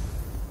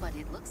 But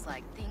it looks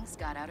like things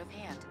got out of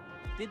hand.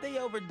 Did they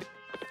overdo...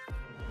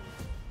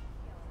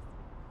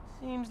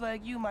 Seems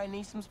like you might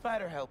need some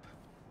spider help.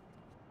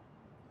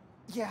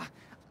 Yeah,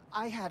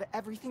 I had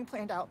everything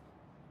planned out.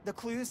 The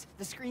clues,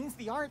 the screens,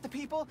 the art, the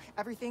people,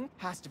 everything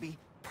has to be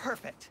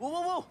perfect. Whoa,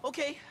 whoa, whoa!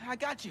 Okay, I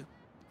got you.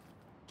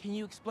 Can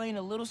you explain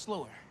a little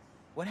slower?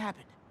 What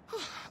happened?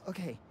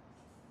 Okay.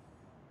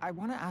 I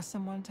want to ask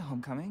someone to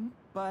homecoming,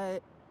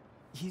 but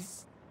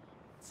he's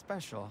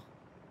special.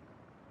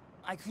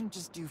 I couldn't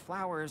just do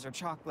flowers or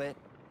chocolate.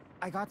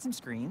 I got some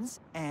screens,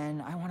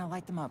 and I want to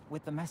light them up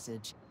with the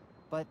message,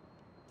 but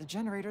the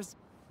generator's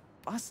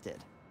busted.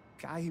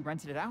 Guy who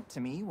rented it out to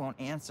me won't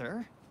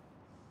answer.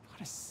 What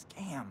a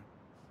scam.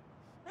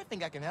 I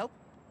think I can help.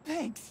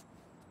 Thanks.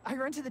 I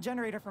rented the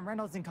generator from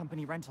Reynolds and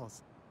Company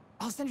Rentals.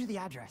 I'll send you the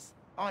address.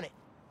 On it.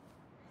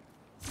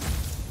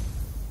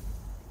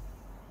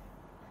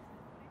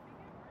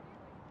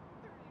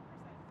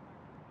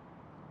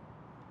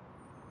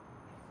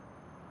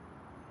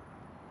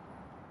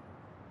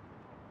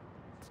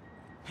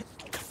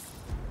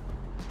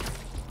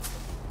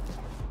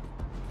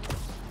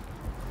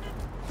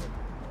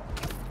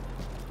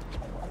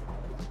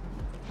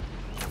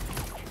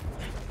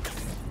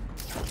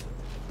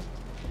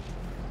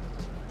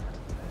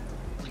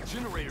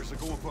 Generators are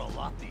going for a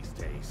lot these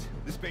days.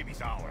 This baby's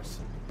ours.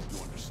 You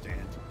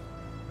understand?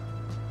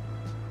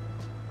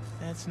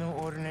 That's no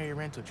ordinary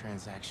rental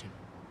transaction.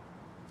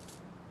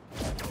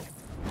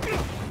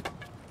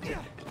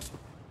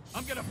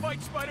 I'm gonna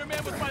fight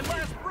Spider-Man with my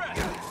last breath!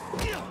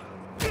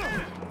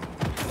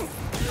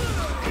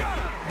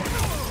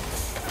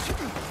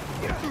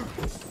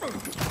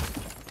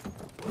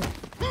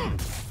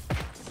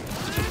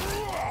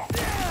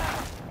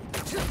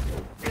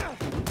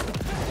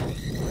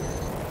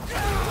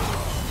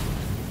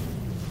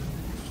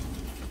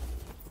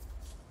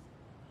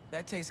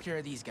 That takes care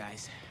of these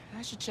guys.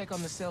 I should check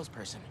on the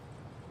salesperson.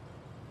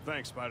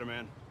 Thanks,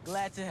 Spider-Man.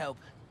 Glad to help.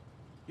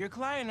 Your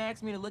client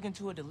asked me to look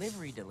into a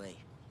delivery delay.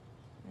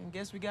 And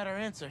guess we got our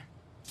answer.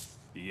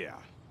 Yeah,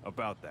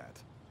 about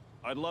that.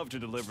 I'd love to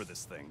deliver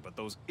this thing, but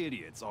those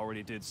idiots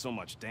already did so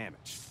much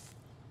damage.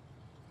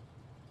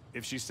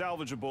 If she's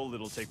salvageable,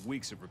 it'll take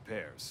weeks of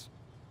repairs.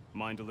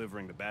 Mind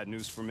delivering the bad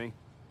news for me?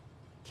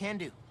 Can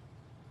do.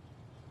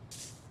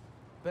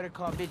 Better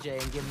call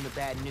Vijay and give him the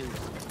bad news.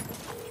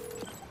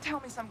 Tell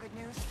me some good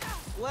news.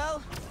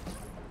 Well,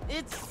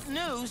 it's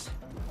news.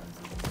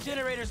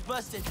 Generator's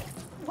busted.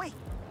 Wait.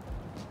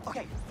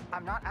 Okay,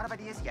 I'm not out of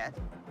ideas yet.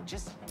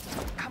 Just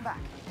come back.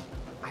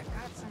 I've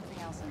got something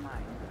else in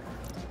mind.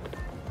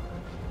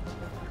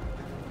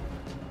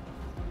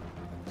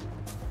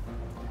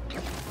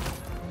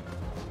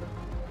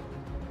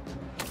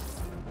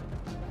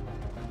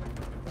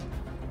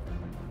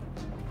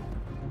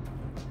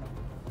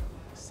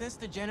 Since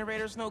the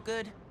generator's no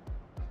good,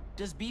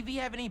 does BV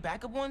have any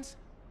backup ones?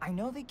 I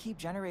know they keep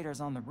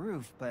generators on the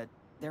roof, but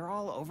they're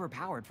all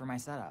overpowered for my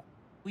setup.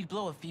 We'd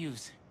blow a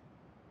fuse.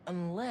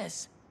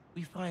 Unless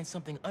we find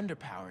something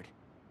underpowered.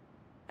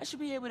 I should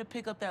be able to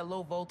pick up that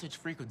low voltage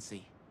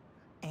frequency.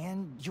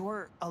 And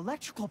your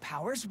electrical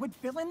powers would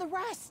fill in the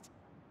rest.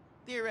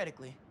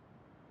 Theoretically.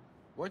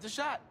 Worth a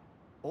shot.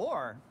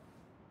 Or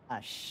a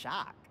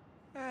shock.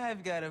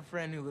 I've got a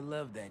friend who would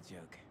love that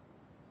joke.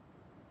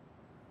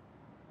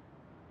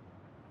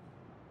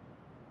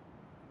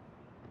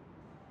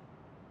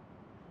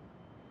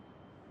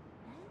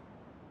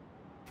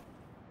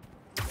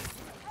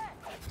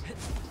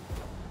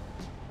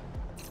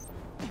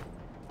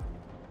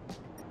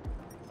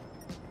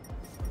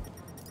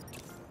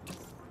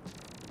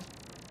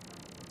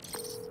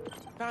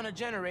 Found a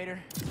generator,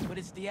 but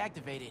it's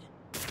deactivated.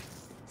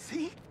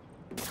 See?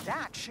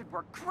 That should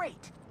work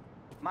great.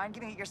 Mind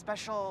giving it your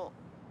special...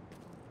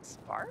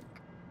 spark?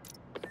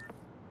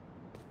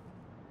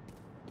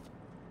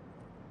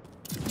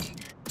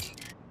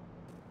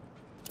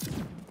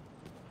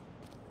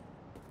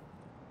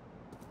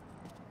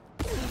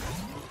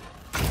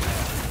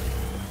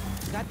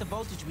 Got the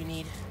voltage we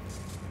need.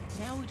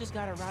 Now we just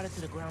gotta route it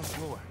to the ground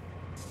floor.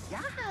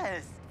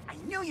 Yes! I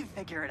knew you'd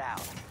figure it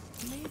out.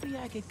 Maybe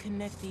I could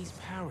connect these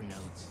power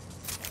nodes.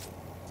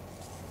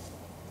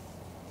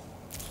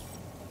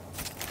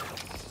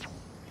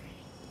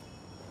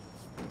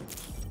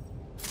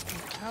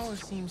 The power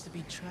seems to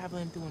be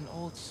traveling through an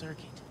old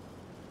circuit.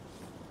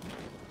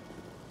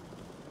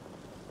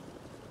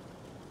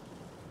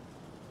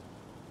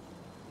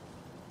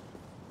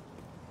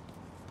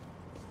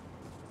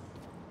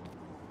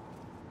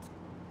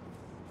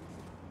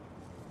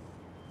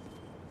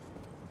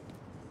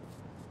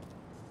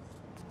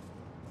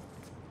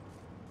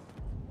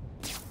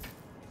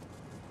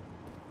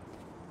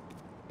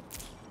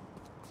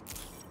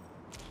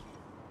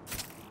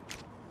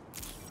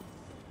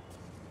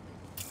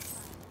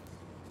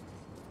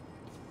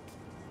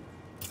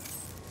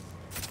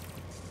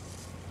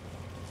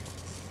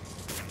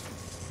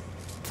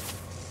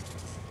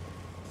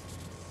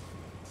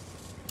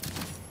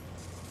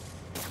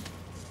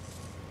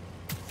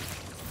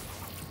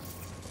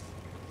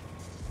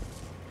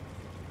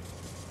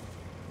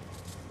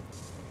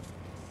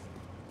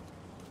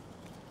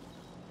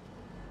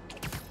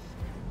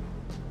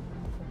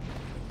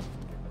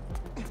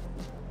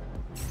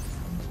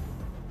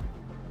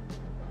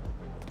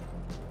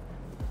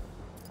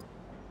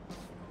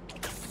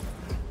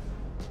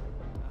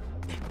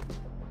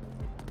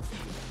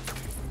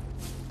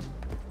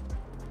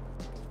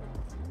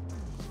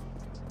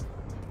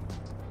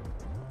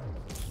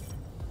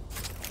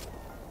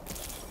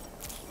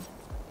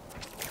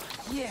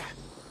 Yeah.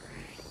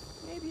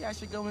 Maybe I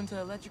should go into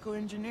electrical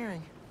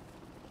engineering.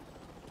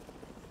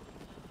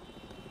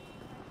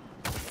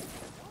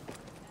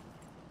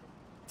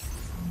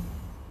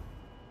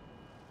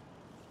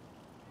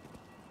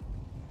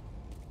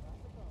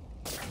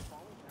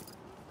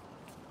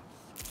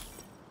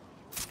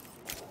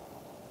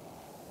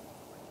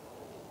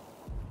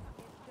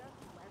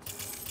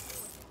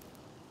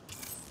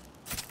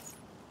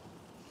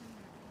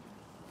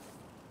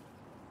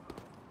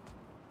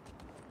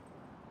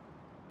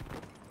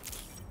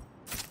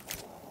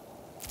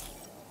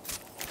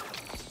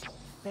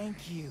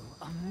 thank you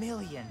a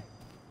million.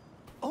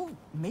 Oh,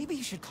 maybe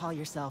you should call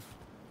yourself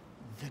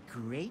the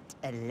Great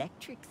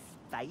Electric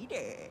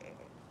Spider.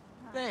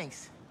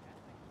 Thanks.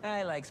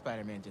 I like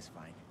Spider-Man just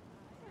fine.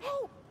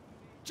 Oh!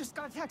 Just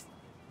got a text.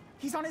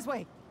 He's on his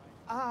way.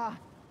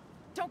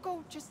 Don't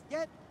go just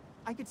yet.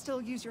 I could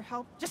still use your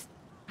help. Just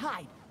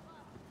hide.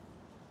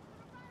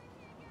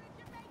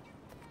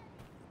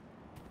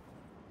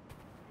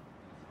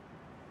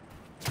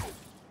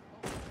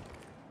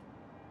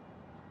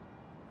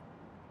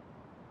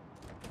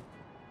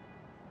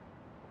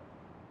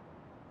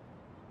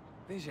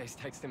 Vijay's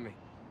texting me.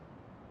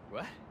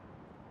 What?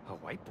 A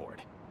whiteboard?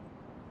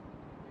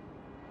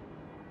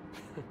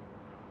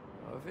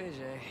 Oh,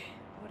 Vijay,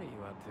 what are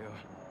you up to?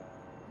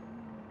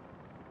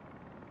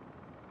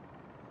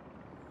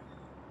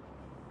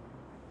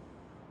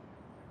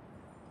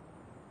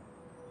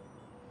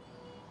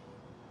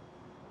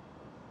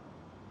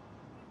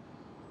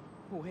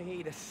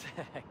 Wait a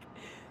sec.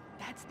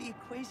 That's the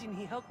equation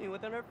he helped me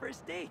with on our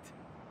first date.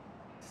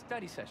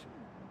 Study session.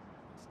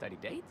 Study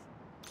date?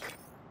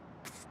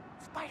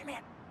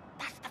 Spider-Man,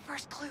 that's the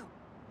first clue.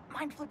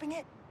 Mind flipping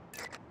it?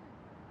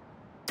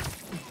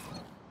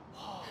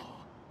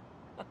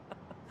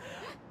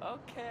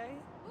 Okay,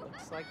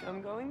 looks like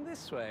I'm going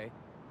this way.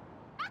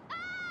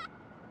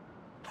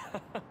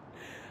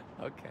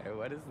 Okay,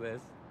 what is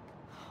this?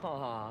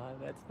 Aw,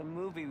 that's the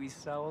movie we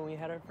saw when we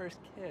had our first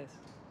kiss.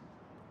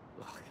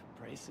 Look,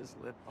 braces,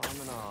 lip balm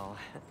and all.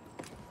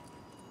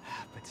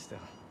 But still,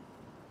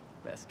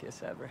 best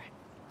kiss ever.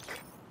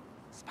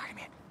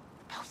 Spider-Man,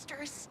 the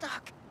poster is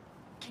stuck.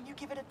 Can you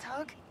give it a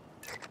tug?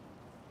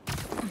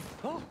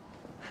 Oh!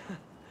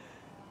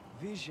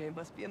 Vijay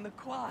must be in the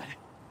quad.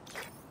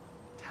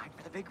 Time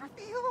for the big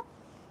reveal.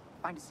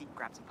 Find a seat and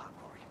grab some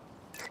popcorn.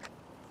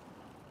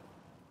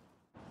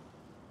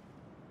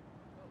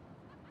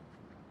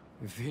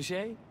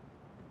 Vijay?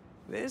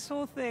 This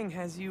whole thing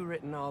has you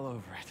written all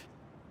over it.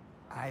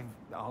 I've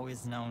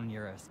always known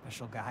you're a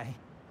special guy.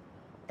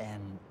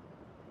 And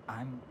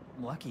I'm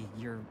lucky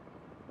you're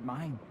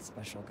my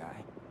special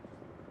guy.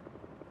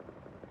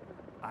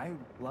 I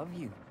love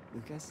you,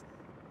 Lucas.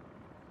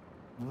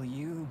 Will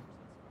you...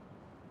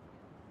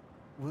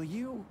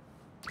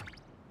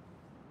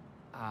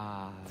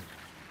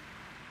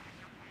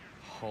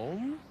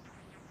 Home?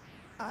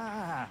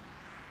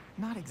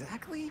 Not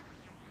exactly.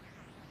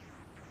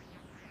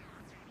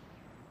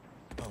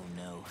 Oh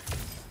no.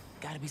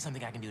 Gotta be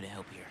something I can do to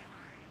help here.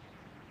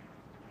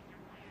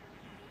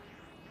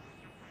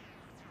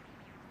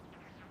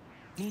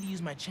 Need to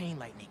use my chain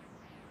lightning.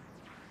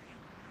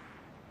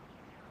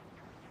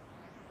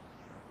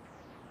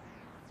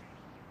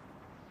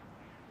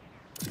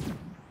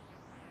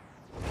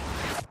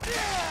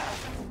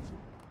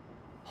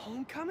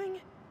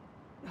 Homecoming?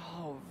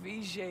 Oh,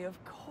 Vijay,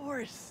 of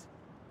course.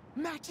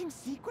 Matching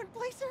sequin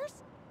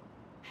placers?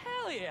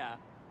 Hell yeah.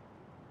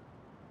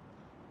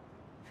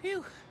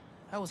 Phew,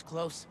 that was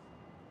close.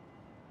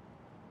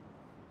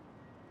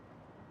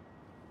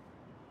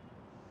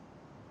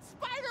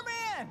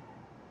 Spider-Man!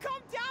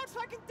 Come down so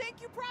I can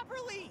thank you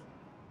properly!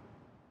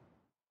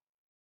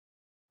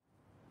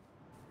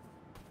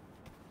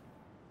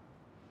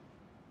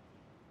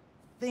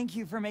 Thank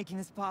you for making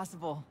this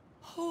possible.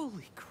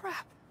 Holy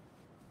crap.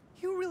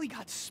 You really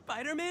got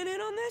Spider-Man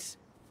in on this?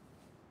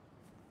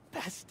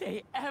 Best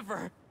day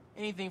ever.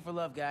 Anything for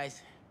love,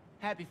 guys.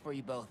 Happy for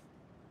you both.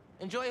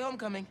 Enjoy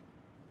homecoming.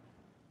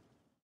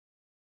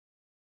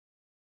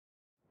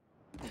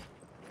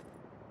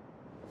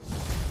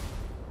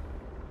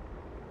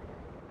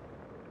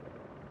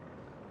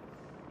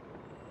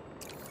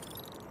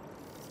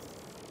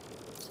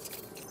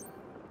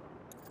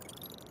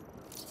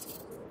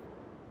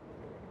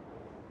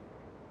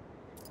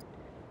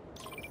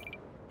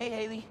 Hey,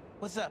 Haley.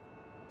 What's up?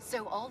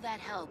 So all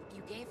that help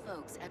you gave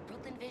folks at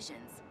Brooklyn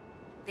Visions,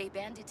 they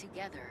banded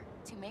together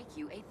to make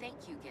you a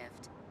thank you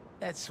gift.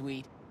 That's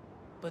sweet.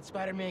 But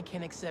Spider-Man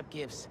can't accept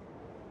gifts.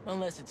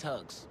 Unless it's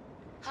hugs.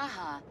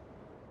 Haha.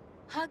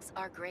 Hugs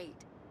are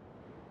great.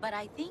 But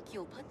I think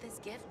you'll put this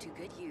gift to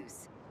good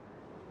use.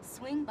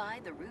 Swing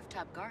by the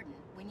rooftop garden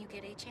when you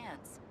get a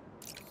chance.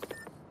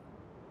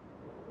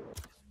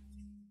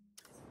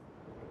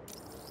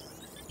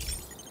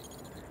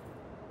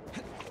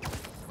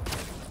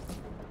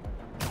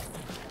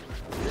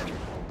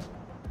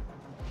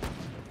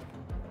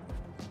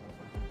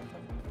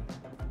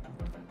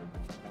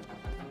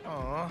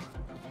 Aw.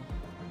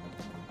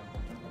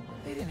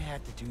 They didn't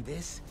have to do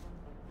this.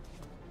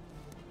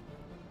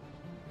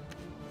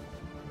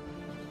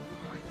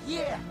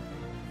 Yeah!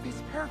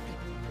 It's perfect.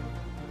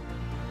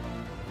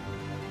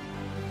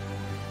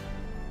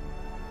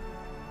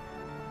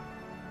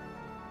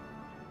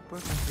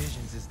 Brooklyn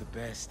Visions is the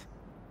best.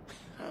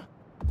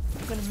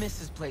 I'm gonna miss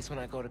this place when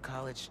I go to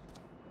college.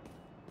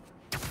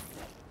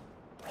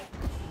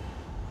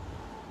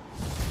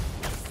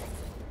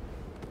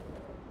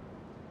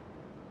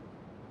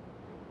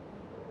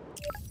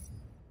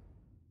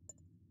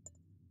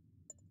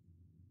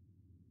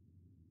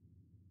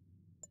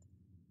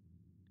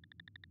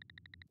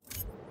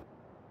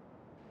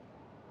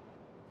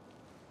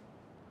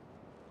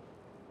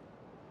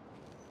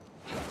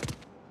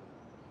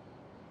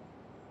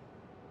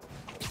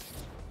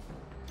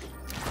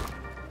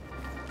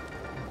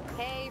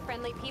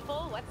 friendly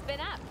people. What's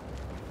been up?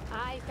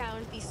 I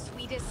found the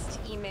sweetest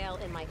email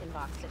in my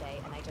inbox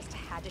today, and I just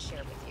had to share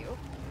it with you.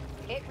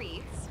 It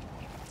reads,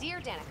 Dear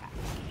Danica,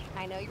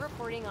 I know you're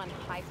reporting on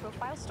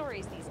high-profile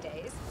stories these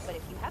days, but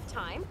if you have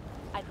time,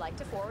 I'd like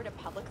to forward a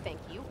public thank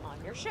you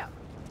on your show.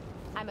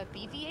 I'm a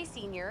BVA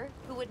senior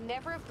who would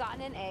never have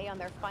gotten an A on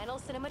their final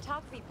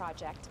cinematography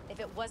project if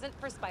it wasn't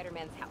for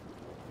Spider-Man's help.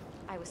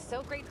 I was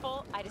so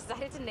grateful, I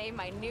decided to name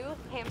my new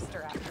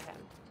hamster after him.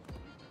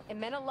 It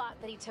meant a lot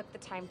that he took the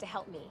time to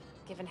help me,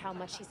 given how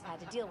much he's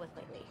had to deal with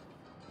lately.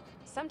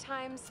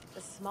 Sometimes,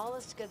 the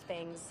smallest good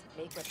things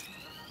make it.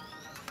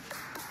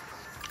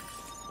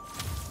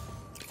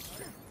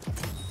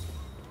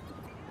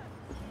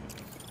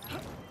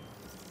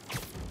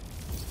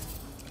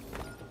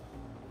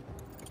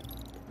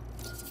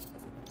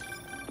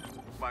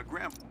 My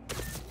grandpa.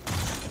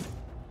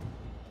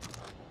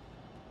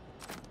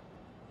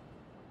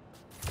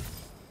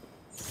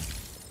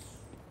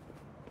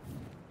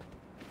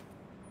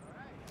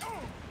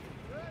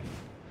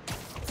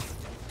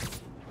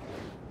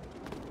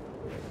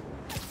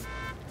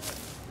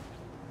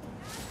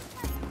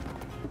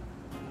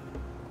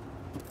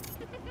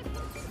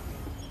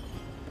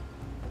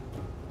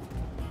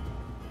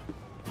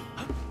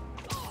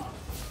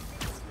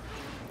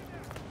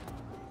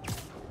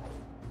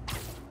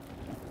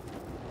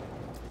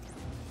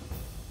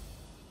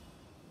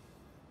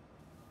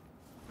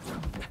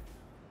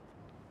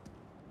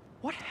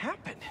 What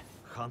happened?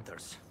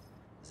 Hunters.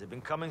 They've been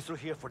coming through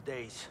here for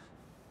days.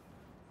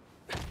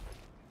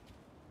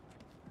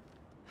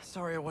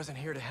 Sorry I wasn't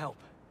here to help.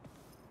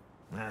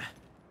 Nah.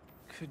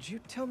 Could you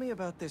tell me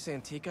about this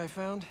antique I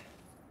found?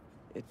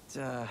 It,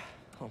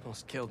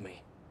 almost killed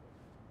me.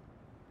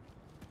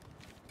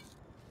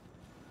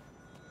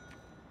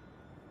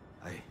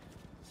 I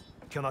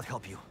cannot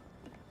help you.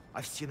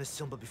 I've seen this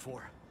symbol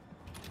before.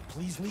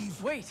 Please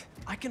leave. Wait!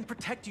 I can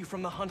protect you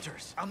from the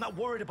hunters. I'm not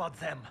worried about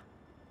them.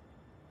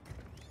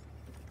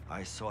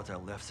 I thought I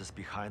left this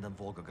behind in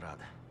Volgograd.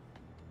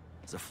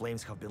 The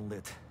flames have been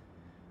lit.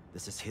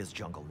 This is his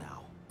jungle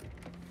now.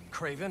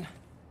 Craven?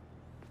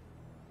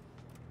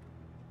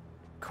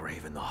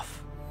 Craven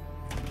off.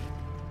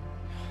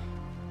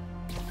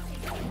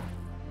 The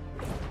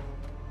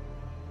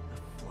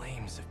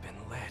flames have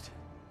been lit.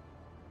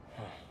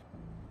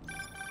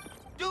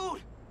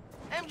 Dude!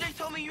 MJ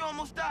told me you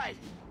almost died.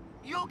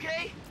 You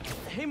okay?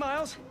 Hey,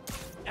 Miles.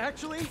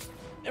 Actually,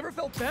 never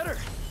felt better.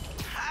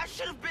 I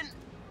should have been...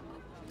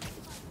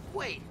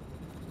 Wait,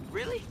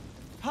 really?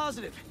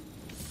 Positive.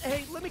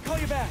 Hey, let me call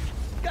you back.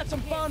 Got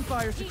some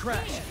bonfires to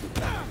crash.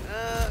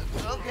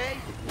 Okay.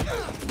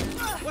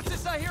 What's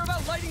this I hear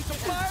about lighting some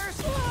fires?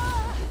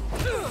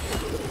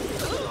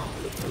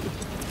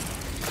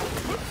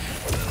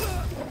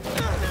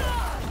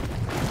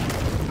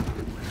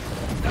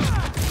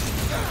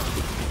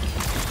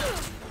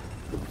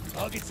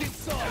 Target's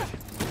inside.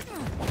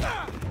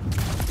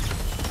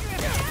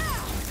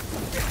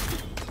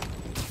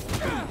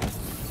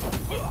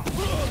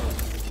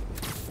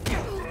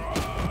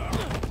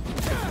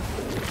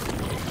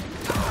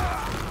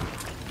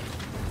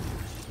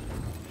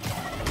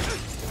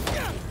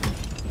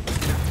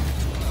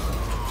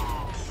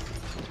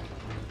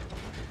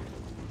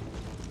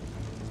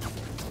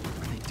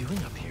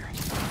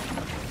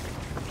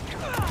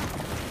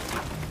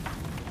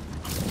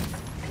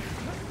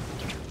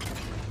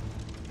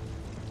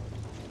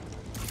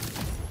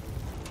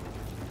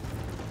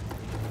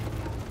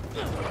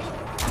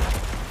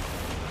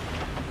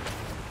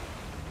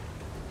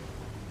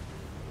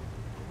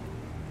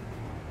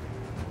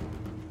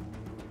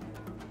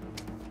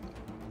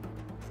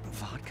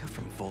 Vodka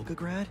from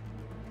Volgograd?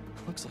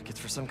 Looks like it's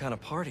for some kind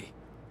of party.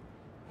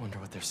 Wonder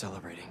what they're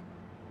celebrating.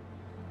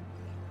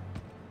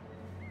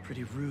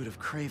 Pretty rude of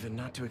Craven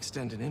not to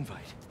extend an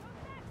invite.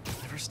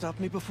 Never stopped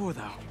me before,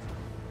 though.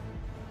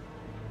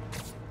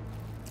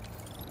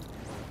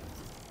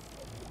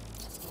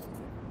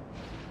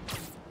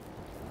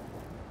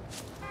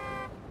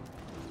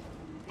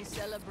 The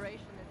celebration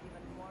is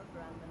even more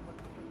grand than what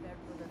we prepared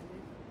for the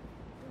list.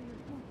 So you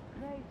think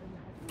Craven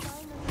has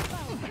finally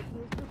found what he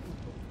was looking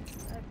for?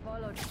 I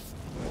followed.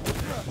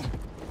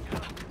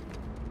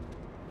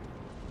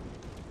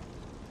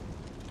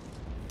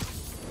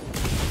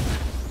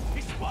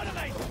 He's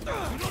Spider-Man! Do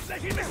not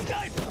let him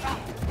escape!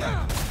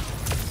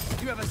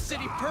 You have a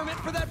city permit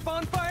for that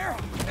bonfire?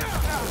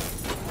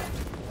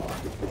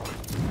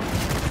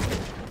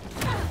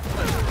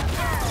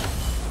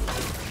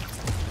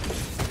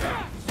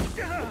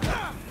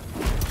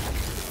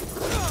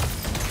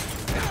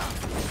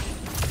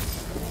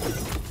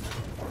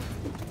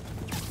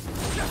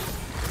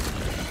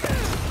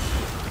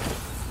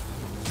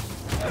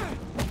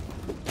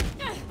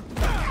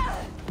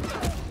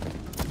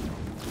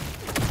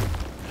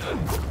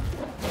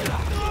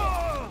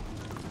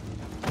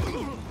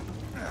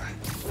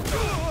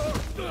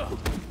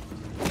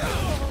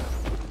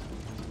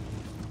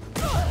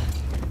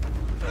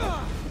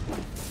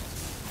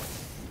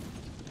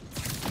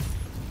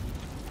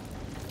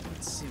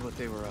 Let's see what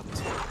they were up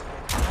to.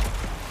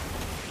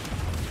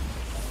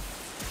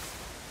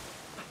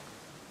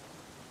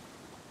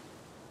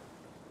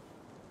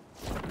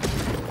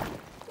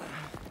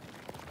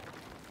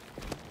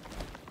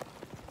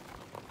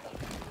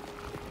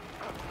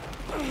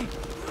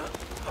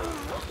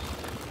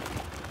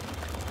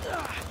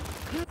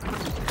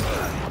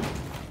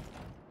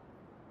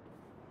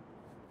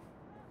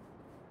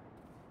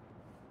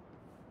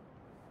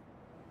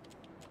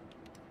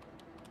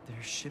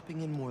 They're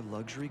shipping in more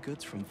luxury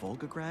goods from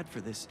Volgograd for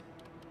this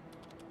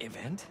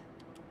event?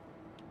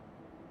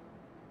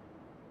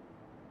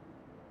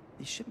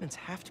 These shipments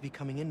have to be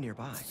coming in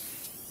nearby.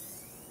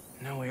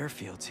 No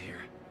airfields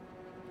here.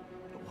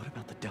 But what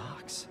about the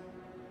docks?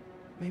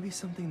 Maybe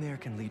something there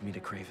can lead me to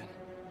Craven.